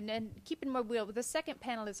DCM, and then keep in mind, the second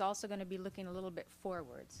panel is also going to be looking a little bit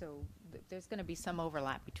forward, so there's going to be some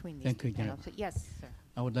overlap between these two panels. So, yes, sir.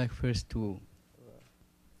 I would like first to,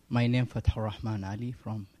 my name Fatah Rahman Ali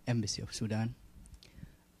from Embassy of Sudan.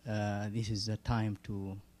 This is the time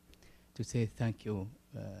to say thank you,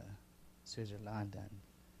 Switzerland and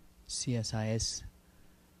CSIS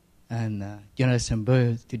and General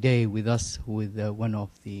Sumbeiywo today with us, with one of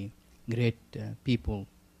the great people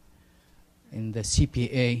in the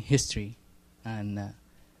CPA history, and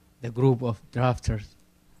the group of drafters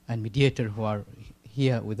and mediator who are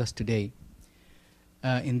here with us today.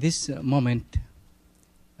 In this moment,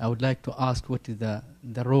 I would like to ask what is the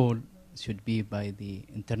role should be by the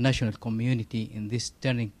international community in this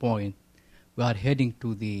turning point. We are heading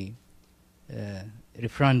to the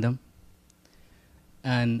referendum,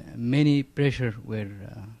 and many pressure were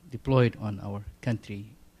deployed on our country,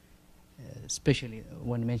 especially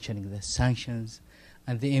when mentioning the sanctions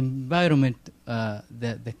and the environment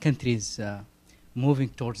the country is moving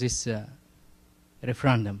towards this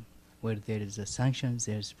referendum, where there is sanctions,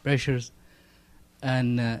 there's pressures,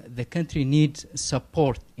 and the country needs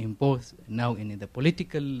support in both now in the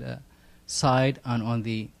political side and on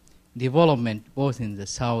the development, both in the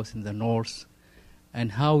south and the north,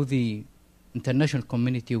 and how the international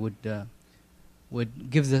community would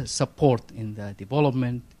give the support in the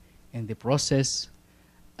development, in the process,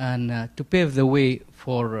 and to pave the way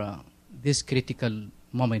for this critical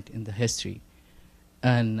moment in the history.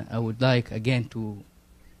 And I would like again to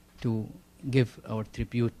give our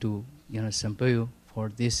tribute to General Sumbeiywo for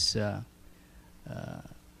this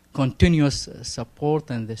continuous support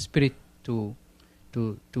and the spirit to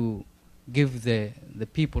give the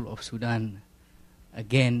people of Sudan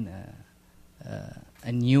again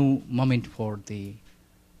a new moment for the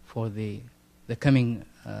coming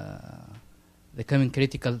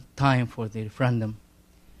critical time for the referendum,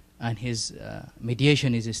 and his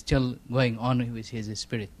mediation is still going on with his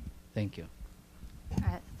spirit. Thank you.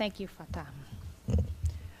 Thank you, Fatah.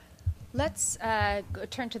 Let's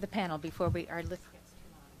turn to the panel before our list gets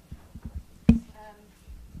too long.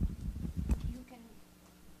 You can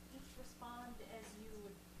each respond as you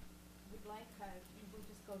would like. We'll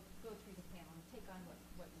just go through the panel and take on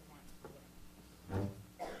what you want.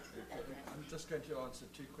 I'm just going to answer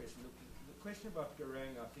two questions. The question about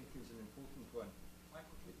Garang, I think, is an important one.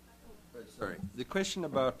 Sorry. The question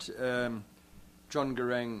about John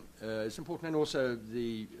Garang is important, and also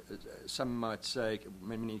some might say,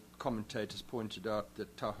 many commentators pointed out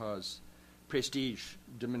that Taha's prestige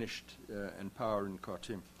diminished and power in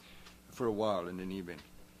Khartoum for a while in any event.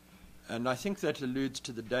 And I think that alludes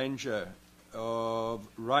to the danger of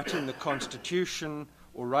writing the constitution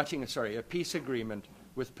or writing a peace agreement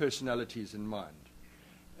with personalities in mind.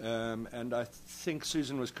 And I think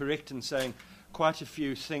Susan was correct in saying quite a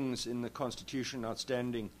few things in the constitution,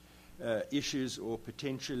 outstanding issues or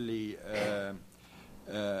potentially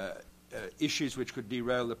issues which could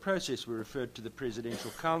derail the process, were referred to the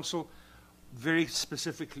Presidential Council, very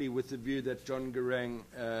specifically with the view that John Garang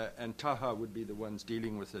and Taha would be the ones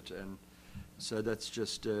dealing with it. And so that's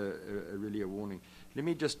just really a warning. Let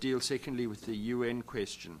me just deal secondly with the UN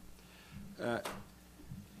question.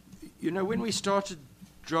 When we started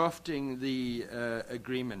drafting the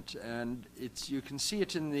agreement, and you can see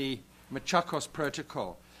it in the Machakos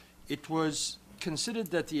Protocol, it was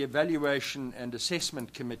considered that the Evaluation and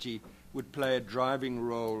Assessment Committee would play a driving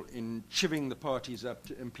role in chivvying the parties up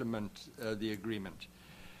to implement the agreement.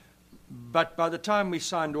 But by the time we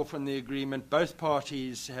signed off on the agreement, both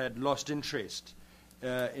parties had lost interest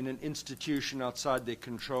in an institution outside their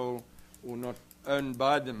control or not owned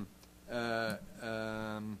by them,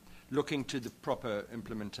 looking to the proper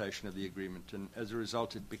implementation of the agreement. And as a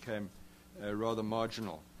result, it became rather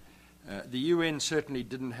marginal. The UN certainly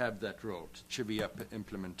didn't have that role to chivvy up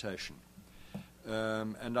implementation.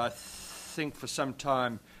 And I think for some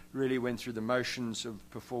time really went through the motions of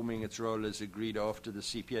performing its role as agreed after the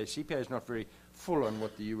CPA. CPA is not very full on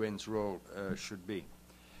what the UN's role should be.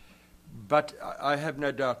 But I have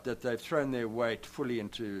no doubt that they've thrown their weight fully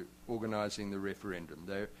into organizing the referendum.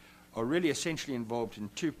 They are really essentially involved in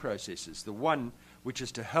two processes. The one, which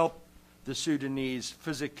is to help the Sudanese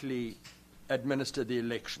physically administer the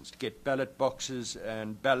elections, to get ballot boxes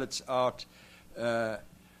and ballots out.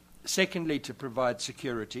 Secondly, to provide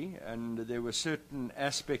security. And there were certain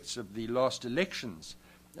aspects of the last elections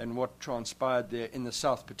and what transpired there in the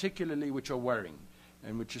south particularly, which are worrying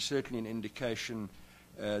and which is certainly an indication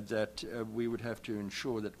that we would have to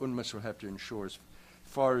ensure, that UNMISS will have to ensure as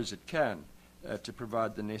far as it can to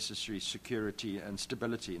provide the necessary security and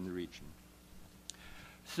stability in the region.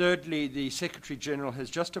 Thirdly, the Secretary General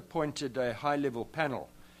has just appointed a high-level panel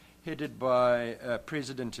headed by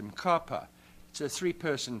President Mkapa. It's a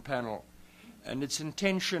three-person panel, and its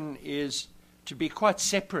intention is to be quite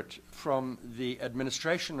separate from the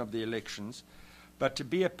administration of the elections, but to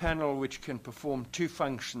be a panel which can perform two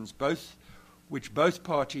functions, which both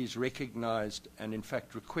parties recognized and in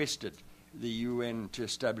fact requested the UN to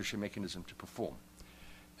establish a mechanism to perform.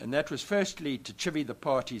 And that was firstly to chivvy the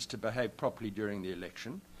parties to behave properly during the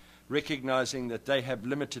election, recognizing that they have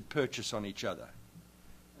limited purchase on each other.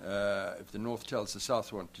 If the North tells the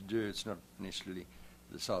South what to do, it's not necessarily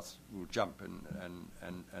the South will jump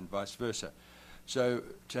and vice versa. So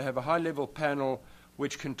to have a high-level panel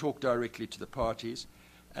which can talk directly to the parties,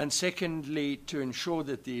 and secondly, to ensure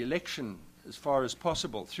that the election, as far as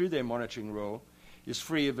possible, through their monitoring role, is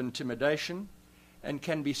free of intimidation and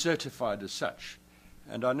can be certified as such.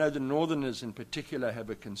 And I know the Northerners in particular have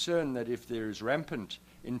a concern that if there is rampant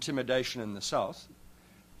intimidation in the South,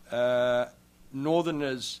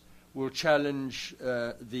 Northerners will challenge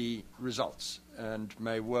the results and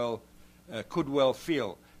could well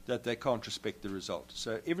feel that they can't respect the result.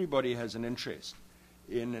 So everybody has an interest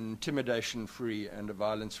in an intimidation-free and a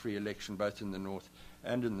violence-free election, both in the North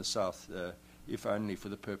and in the South, if only for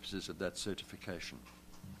the purposes of that certification.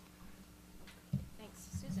 Thanks.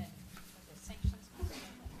 Susan, the sanctions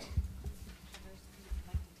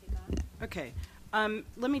Okay.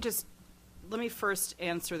 Let me first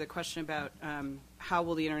answer the question about how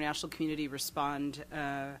will the international community respond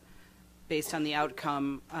based on the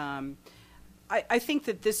outcome. I think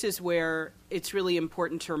that this is where it's really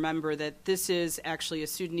important to remember that this is actually a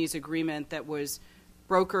Sudanese agreement that was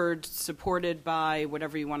brokered, supported by,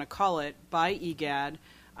 whatever you want to call it, by IGAD,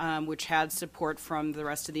 which had support from the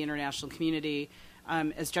rest of the international community.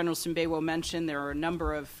 As General Sumbeiywo mentioned, there are a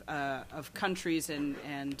number of countries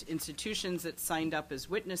and institutions that signed up as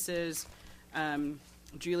witnesses.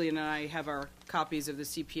 Julian and I have our copies of the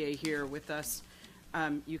CPA here with us.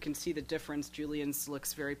 You can see the difference. Julian's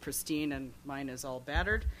looks very pristine and mine is all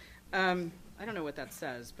battered. I don't know what that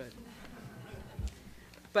says,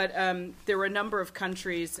 but there were a number of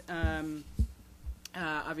countries,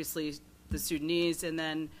 obviously the Sudanese, and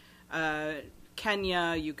then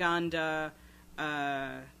Kenya, Uganda,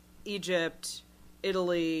 Egypt,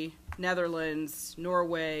 Italy, Netherlands,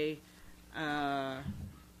 Norway,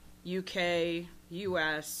 UK,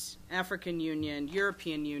 US, African Union,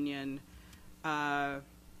 European Union,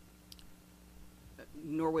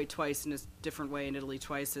 Norway twice in a different way, and Italy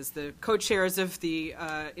twice, as the co-chairs of the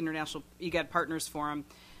International IGAD Partners Forum,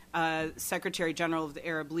 Secretary General of the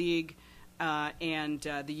Arab League, and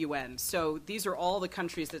the UN. So these are all the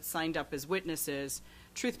countries that signed up as witnesses.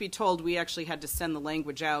 Truth be told, we actually had to send the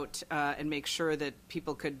language out and make sure that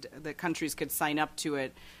that countries could sign up to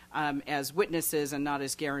it as witnesses and not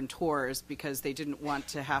as guarantors, because they didn't want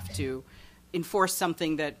to have to enforce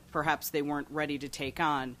something that perhaps they weren't ready to take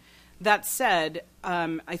on. That said,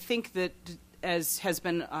 I think that, as has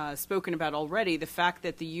been spoken about already, the fact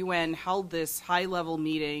that the UN held this high-level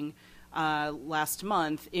meeting last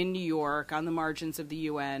month in New York on the margins of the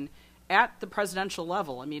UN at the presidential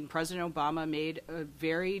level. I mean, President Obama made a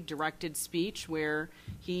very directed speech where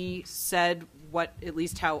he said at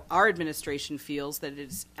least how our administration feels, that it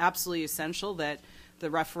is absolutely essential that the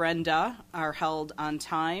referenda are held on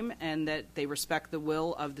time and that they respect the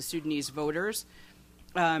will of the Sudanese voters.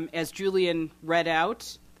 As Julian read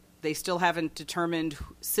out, they still haven't determined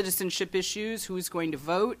citizenship issues, who's going to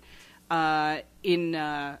vote in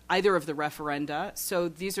either of the referenda. So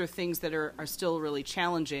these are things that are still really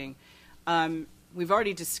challenging. We've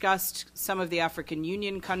already discussed some of the African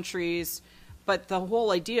Union countries, but the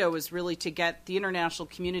whole idea was really to get the international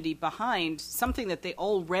community behind something that they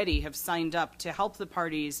already have signed up to help the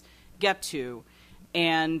parties get to.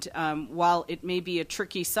 And while it may be a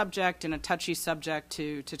tricky subject and a touchy subject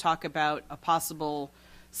to talk about a possible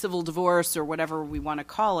civil divorce or whatever we want to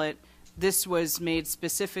call it, this was made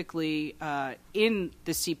specifically in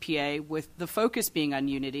the CPA with the focus being on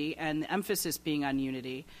unity and the emphasis being on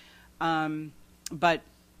unity. But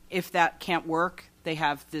if that can't work, they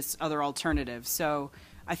have this other alternative. So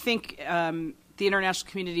I think the international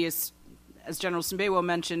community is, as General Sumbeiywo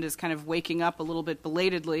mentioned, is kind of waking up a little bit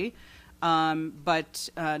belatedly. But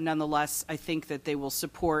nonetheless, I think that they will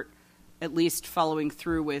support at least following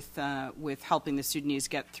through with helping the Sudanese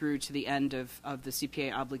get through to the end of the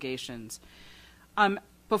CPA obligations.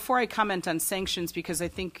 Before I comment on sanctions, because I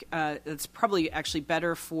think it's probably actually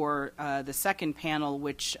better for the second panel,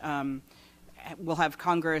 which will have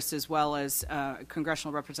Congress as well as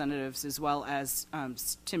congressional representatives, as well as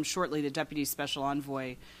Tim Shortley, the Deputy Special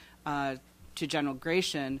Envoy to General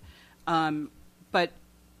Gratian. But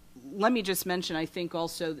let me just mention, I think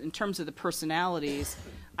also in terms of the personalities,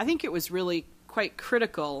 I think it was really quite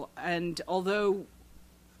critical. And although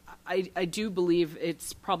I do believe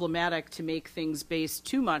it's problematic to make things based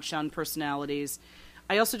too much on personalities,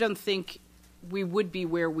 I also don't think we would be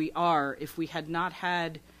where we are if we had not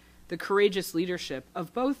had the courageous leadership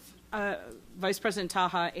of both Vice President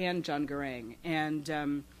Taha and John Garang.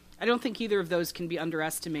 And I don't think either of those can be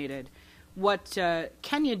underestimated. What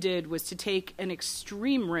Kenya did was to take an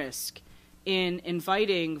extreme risk in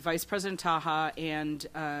inviting Vice President Taha and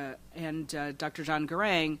Dr. John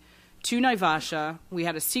Garang to Naivasha. We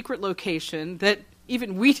had a secret location that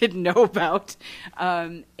even we didn't know about.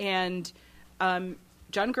 And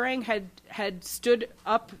John Garang had stood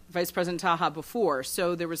up Vice President Taha before,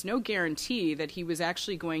 so there was no guarantee that he was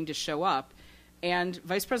actually going to show up. And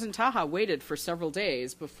Vice President Taha waited for several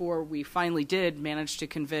days before we finally did manage to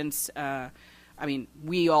convince,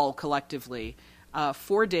 we all collectively,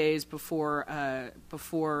 4 days before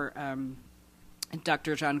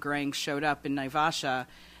Dr. John Garang showed up in Naivasha.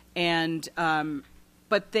 And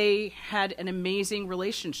but they had an amazing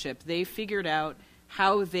relationship. They figured out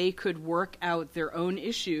how they could work out their own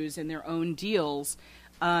issues and their own deals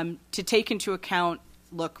to take into account,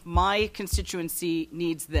 look, my constituency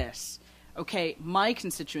needs this. Okay, my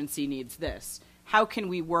constituency needs this. How can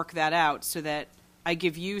we work that out so that I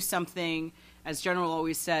give you something, as General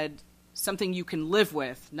always said, something you can live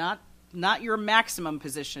with, not your maximum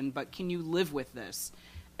position, but can you live with this?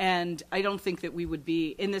 And I don't think that we would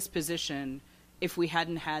be in this position if we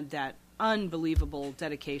hadn't had that unbelievable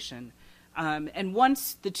dedication. And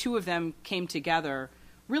once the two of them came together,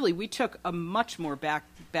 really we took a much more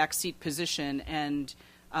backseat position, and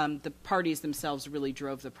the parties themselves really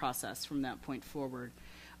drove the process from that point forward.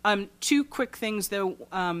 Two quick things, though.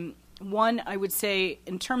 One, I would say,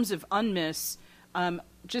 in terms of UNMISS,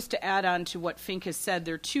 just to add on to what Fink has said,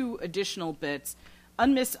 there are two additional bits.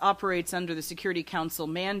 UNMISS operates under the Security Council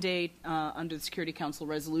mandate, under the Security Council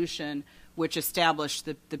resolution, which established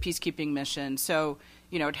the peacekeeping mission. So,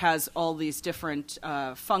 it has all these different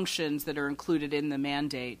functions that are included in the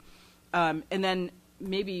mandate. And then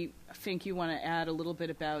maybe, Fink, you want to add a little bit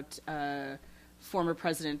about former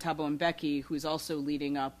President Thabo Mbeki, who's also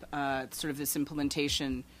leading up sort of this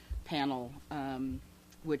implementation panel,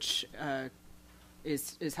 which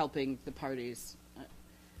is helping the parties.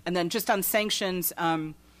 And then just on sanctions,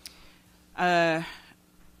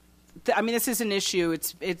 this is an issue.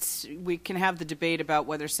 We can have the debate about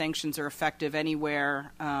whether sanctions are effective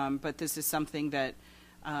anywhere, but this is something that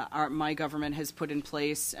my government has put in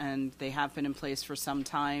place, and they have been in place for some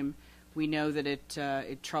time. We know that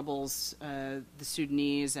it troubles the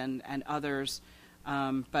Sudanese and others,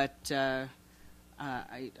 but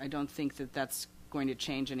I don't think that that's going to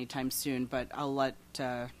change anytime soon. But I'll let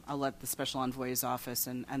the Special Envoy's office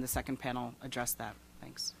and the second panel address that.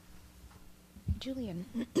 Thanks. Julian,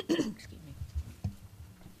 excuse me.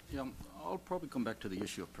 Yeah, I'll probably come back to the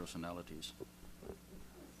issue of personalities.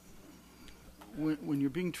 When you're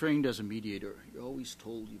being trained as a mediator, you're always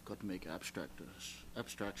told you've got to make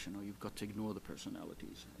abstraction, or you've got to ignore the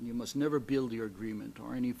personalities. And you must never build your agreement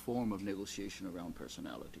or any form of negotiation around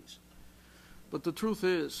personalities. But the truth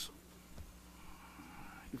is,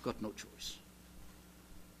 you've got no choice.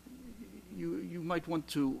 You might want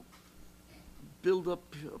to build up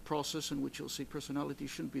a process in which you'll say personality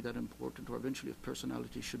shouldn't be that important, or eventually if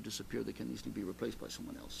personality should disappear, they can easily be replaced by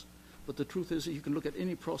someone else. But the truth is that you can look at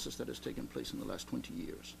any process that has taken place in the last 20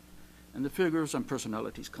 years, and the figures and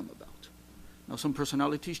personalities come about. Now, some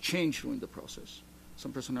personalities change during the process.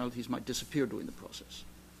 Some personalities might disappear during the process.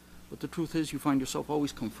 But the truth is you find yourself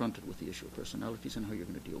always confronted with the issue of personalities and how you're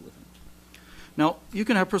going to deal with them. Now, you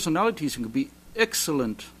can have personalities who can be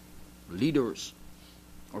excellent leaders,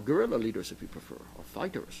 or guerrilla leaders if you prefer, or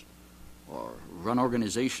fighters, or run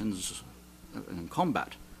organizations in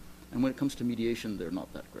combat. And when it comes to mediation, they're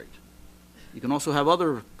not that great. You can also have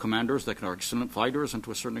other commanders that are excellent fighters and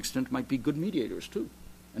to a certain extent might be good mediators too,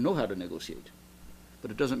 and know how to negotiate.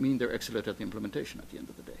 But it doesn't mean they're excellent at the implementation at the end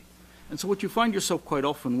of the day. And so what you find yourself quite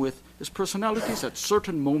often with is personalities at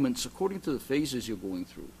certain moments, according to the phases you're going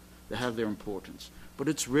through, that have their importance. But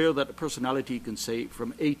it's rare that a personality you can say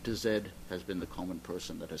from A to Z has been the common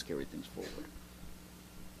person that has carried things forward.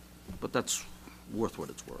 But that's worth what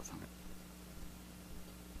it's worth.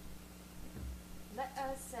 Let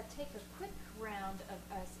us take a quick round of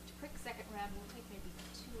quick second round. We'll take maybe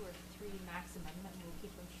 2 or 3 maximum, and we'll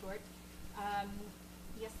keep them short.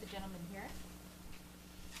 Yes, the gentleman here.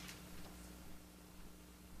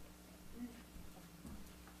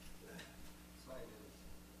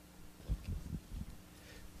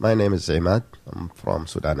 My name is Ahmad. I'm from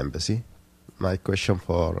Sudan Embassy. My question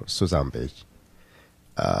for Sumbeiywo.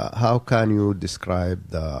 How can you describe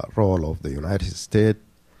the role of the United States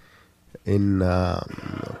in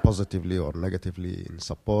positively or negatively in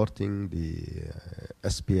supporting the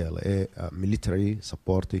SPLA military,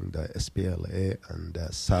 supporting the SPLA and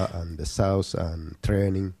the South and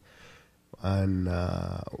training, and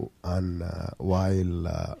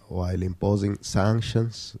while imposing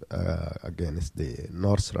sanctions against the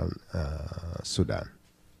northern Sudan?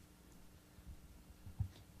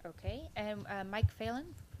 Okay, and Mike Phelan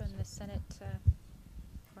from the Senate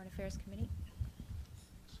Foreign Affairs Committee.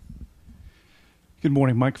 Good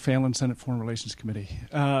morning, Mike Phelan, Senate Foreign Relations Committee.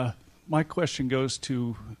 My question goes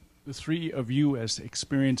to the 3 of you as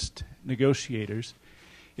experienced negotiators.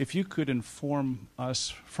 If you could inform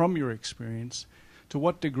us from your experience to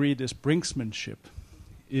what degree this brinksmanship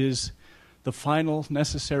is the final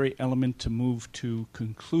necessary element to move to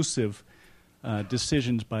conclusive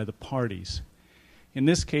decisions by the parties. In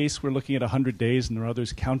this case, we're looking at 100 days, and there are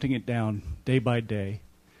others counting it down day by day.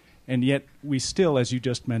 And yet we still, as you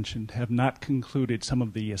just mentioned, have not concluded some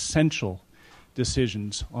of the essential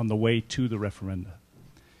decisions on the way to the referenda.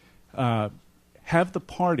 Have the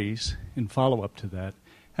parties, in follow-up to that,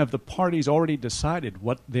 have the parties already decided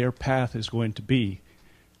what their path is going to be,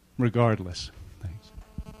 regardless? Thanks.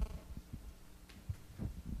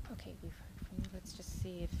 Okay, we've heard from you. Let's just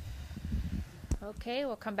see if... Okay,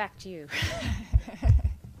 we'll come back to you.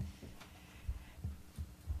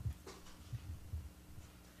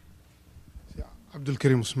 Abdul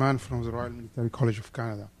Karim Usman from the Royal Military College of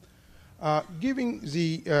Canada. Given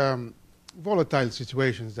the volatile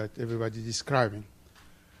situations that everybody is describing,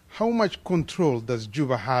 how much control does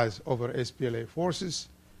Juba has over SPLA forces,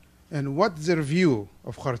 and what's their view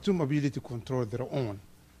of Khartoum ability to control their own,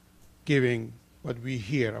 given what we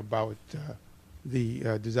hear about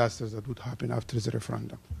the disasters that would happen after the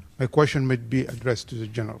referendum? My question might be addressed to the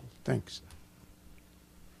General. Thanks.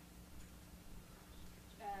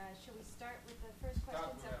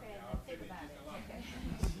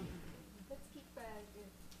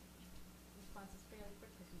 responses fairly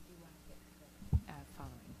quick because we do want to get to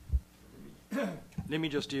the following. Let me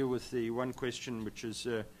just deal with the one question, which is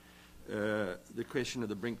the question of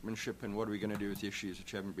the brinkmanship and what are we going to do with issues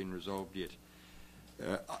which haven't been resolved yet.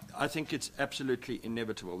 I think it's absolutely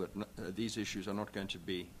inevitable that these issues are not going to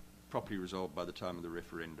be properly resolved by the time of the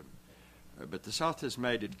referendum. But the South has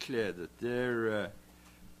made it clear that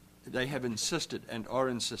they have insisted and are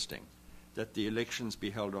insisting that the elections be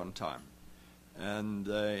held on time. And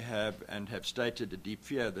they have stated a deep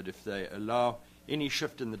fear that if they allow any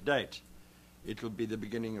shift in the date, it will be the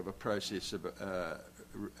beginning of a process of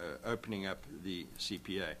opening up the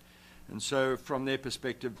CPA. And so from their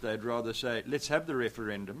perspective, they'd rather say, let's have the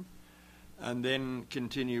referendum and then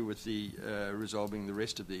continue with the resolving the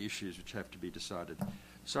rest of the issues which have to be decided.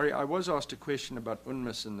 Sorry, I was asked a question about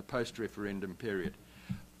UNMISS in the post-referendum period.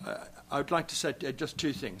 I would like to say just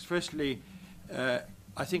two things. Firstly,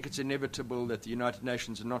 I think it's inevitable that the United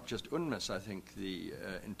Nations, and not just UNMISS, I think the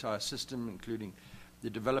entire system, including the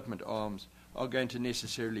development arms, are going to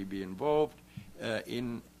necessarily be involved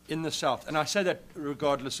in the South. And I say that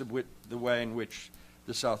regardless of the way in which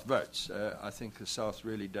the South votes. I think the South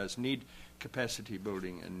really does need capacity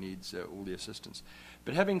building and needs all the assistance.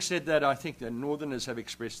 But having said that, I think the Northerners have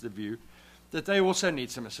expressed the view that they also need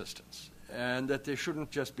some assistance and that there shouldn't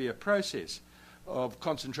just be a process of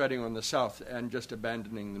concentrating on the South and just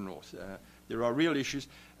abandoning the North. There are real issues.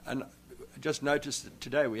 And just noticed that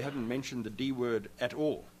today we haven't mentioned the D word at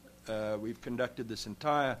all. We've conducted this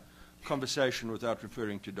entire conversation without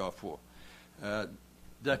referring to Darfur.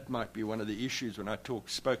 That might be one of the issues when I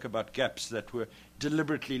spoke about gaps that were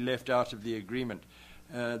deliberately left out of the agreement.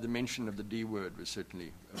 The mention of the D word was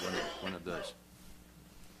certainly one of those.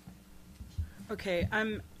 Okay,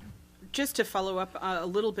 just to follow up a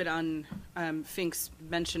little bit on Fink's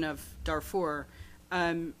mention of Darfur,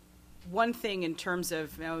 one thing in terms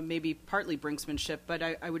of maybe partly brinksmanship, but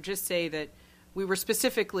I would just say that we were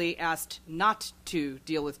specifically asked not to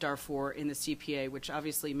deal with Darfur in the CPA, which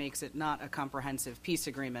obviously makes it not a comprehensive peace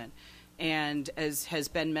agreement. And as has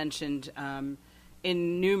been mentioned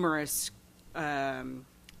in numerous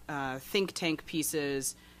think tank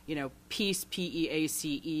pieces, peace,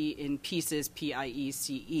 P-E-A-C-E, in pieces,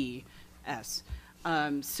 P-I-E-C-E-S.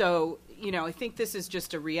 So, I think this is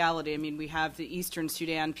just a reality. I mean, we have the Eastern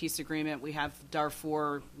Sudan peace agreement. We have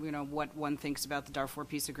Darfur, what one thinks about the Darfur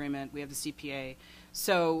peace agreement. We have the CPA.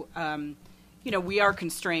 So, we are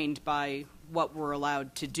constrained by what we're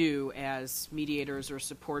allowed to do as mediators or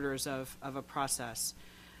supporters of a process.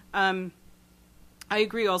 I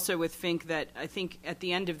agree also with Fink that I think at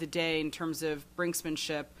the end of the day, in terms of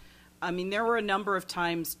brinksmanship, I mean, there were a number of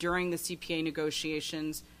times during the CPA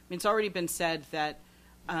negotiations. I mean, it's already been said that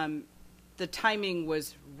the timing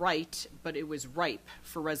was right, but it was ripe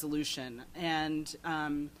for resolution. And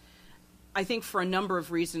I think for a number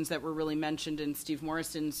of reasons that were really mentioned in Steve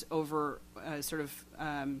Morrison's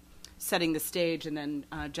setting the stage and then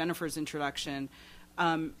Jennifer's introduction,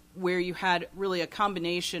 where you had really a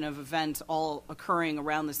combination of events all occurring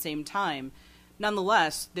around the same time.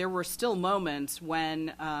 Nonetheless, there were still moments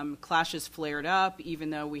when clashes flared up, even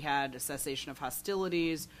though we had a cessation of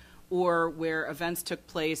hostilities, or where events took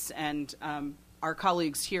place, and our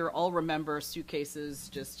colleagues here all remember suitcases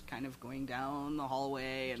just kind of going down the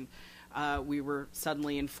hallway, and we were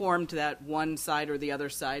suddenly informed that one side or the other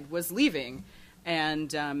side was leaving.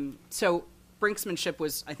 And so brinksmanship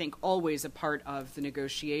was, I think, always a part of the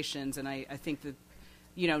negotiations, and I think that,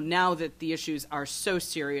 now that the issues are so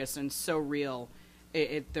serious and so real,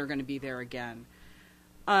 they're going to be there again.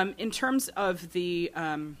 In terms of the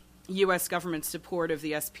U.S. government support of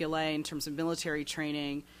the SPLA in terms of military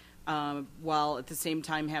training, while at the same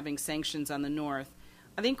time having sanctions on the North,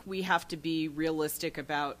 I think we have to be realistic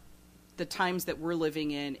about the times that we're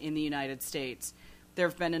living in the United States. There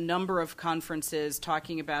have been a number of conferences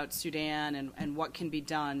talking about Sudan and what can be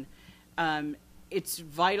done. It's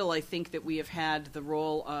vital, I think, that we have had the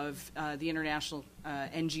role of the international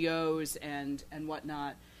NGOs and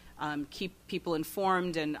whatnot, keep people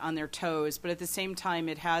informed and on their toes. But at the same time,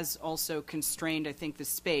 it has also constrained, I think, the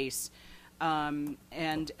space. And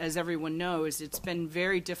as everyone knows, it's been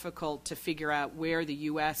very difficult to figure out where the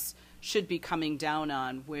U.S. should be coming down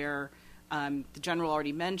on, where the General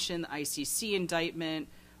already mentioned the ICC indictment.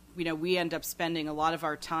 We end up spending a lot of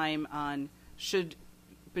our time on should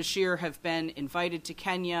Bashir have been invited to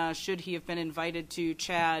Kenya? Should he have been invited to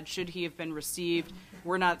Chad? Should he have been received?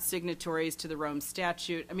 We're not signatories to the Rome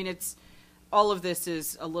Statute. I mean, all of this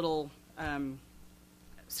is a little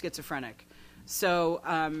schizophrenic. So,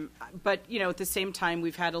 but at the same time,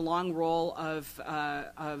 we've had a long role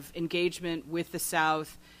of engagement with the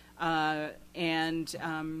South, and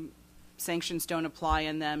sanctions don't apply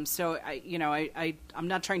in them. So, I'm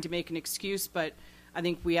not trying to make an excuse, but I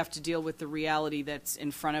think we have to deal with the reality that's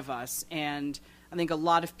in front of us. And I think a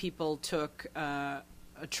lot of people took a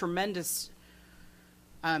tremendous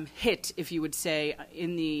hit, if you would say,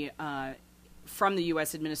 in the from the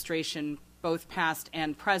U.S. administration, both past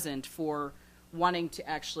and present, for wanting to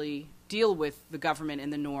actually deal with the government in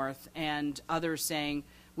the north, and others saying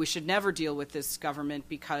we should never deal with this government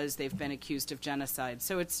because they've been accused of genocide.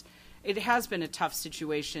 So it has been a tough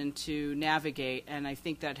situation to navigate, and I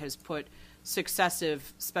think that has put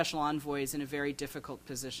successive special envoys in a very difficult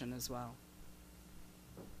position as well.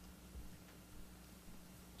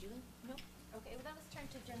 Julie? No? Okay, well, then let's turn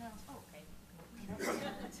to General. Oh, okay.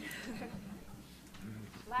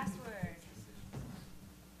 Last word.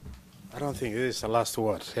 I don't think it is the last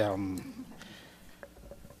word.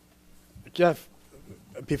 Jeff,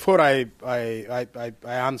 before I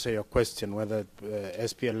answer your question whether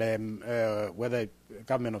SPLM, whether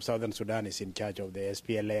government of Southern Sudan is in charge of the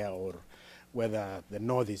SPLA or whether the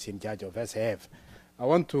North is in charge of SAF, I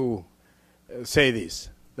want to say this,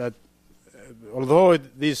 that although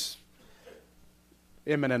these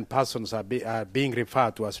eminent persons are being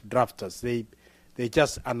referred to as drafters, they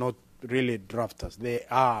just are not really drafters. They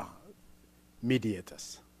are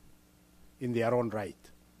mediators in their own right.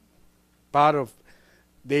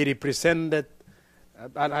 They represented,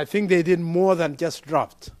 and I think they did more than just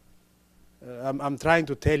draft. I'm trying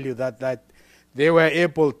to tell you that they were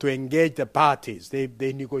able to engage the parties. They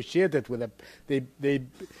negotiated with the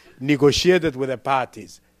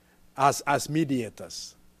parties as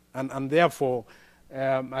mediators, and therefore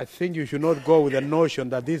I think you should not go with the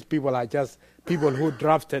notion that these people are just people who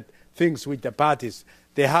drafted things with the parties.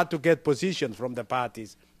 They had to get positions from the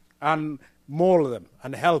parties and mold them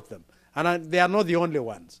and help them. And they are not the only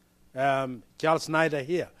ones. Charles Snyder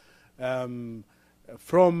here,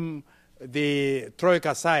 from the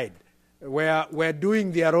Troika side, were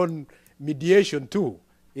doing their own mediation too,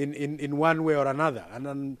 in one way or another.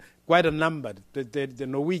 And quite a number, the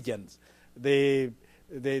Norwegians, the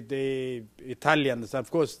Italians,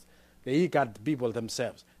 of course, the ICAD people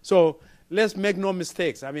themselves. So let's make no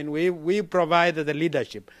mistakes. I mean, we provided the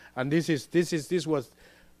leadership, and this was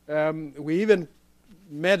we even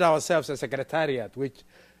made ourselves a secretariat, which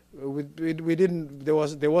we didn't.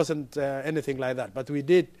 There wasn't anything like that, but we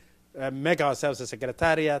did make ourselves a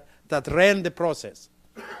secretariat that ran the process.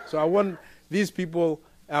 So I want these people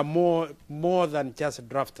are more than just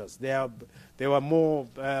drafters. They were more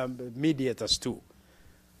mediators too.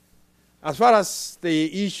 As far as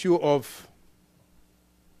the issue of,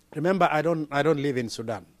 remember, I don't live in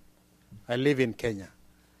Sudan. I live in Kenya.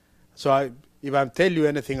 So if I tell you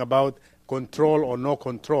anything about control or no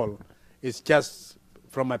control, it's just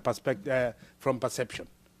from my perspective, from perception.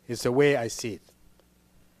 It's the way I see it.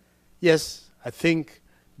 Yes, I think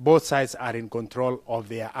both sides are in control of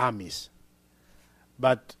their armies.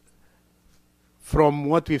 But from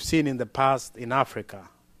what we've seen in the past in Africa,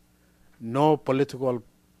 no political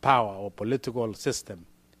power or political system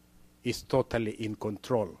is totally in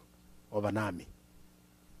control of an army.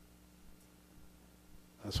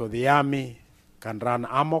 And so the army can run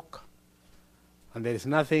amok, and there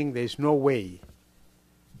is no way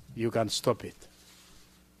you can stop it.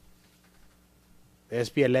 The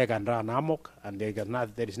SPLA can run amok, and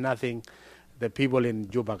there is nothing the people in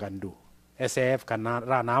Juba can do. SAF can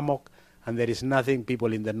run amok, and there is nothing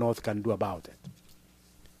people in the north can do about it.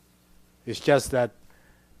 It's just that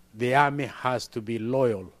the army has to be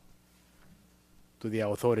loyal to the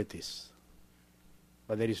authorities.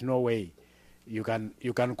 But there is no way you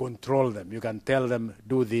can control them. You can tell them,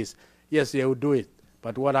 do this. Yes, they will do it.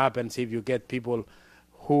 But what happens if you get people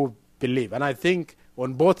who believe? And I think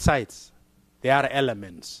on both sides, there are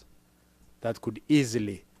elements that could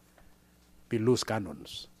easily be loose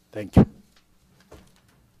cannons. Thank you.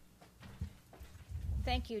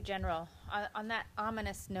 Thank you, General. On that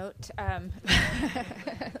ominous note,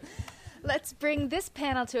 let's bring this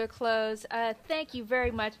panel to a close. Thank you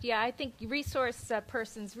very much. Yeah, I think resource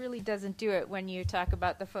persons really doesn't do it when you talk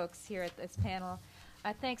about the folks here at this panel.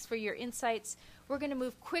 Thanks for your insights. We're going to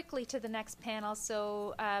move quickly to the next panel,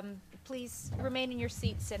 so please remain in your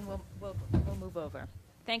seats and we'll move over.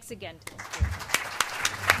 Thanks again to this group.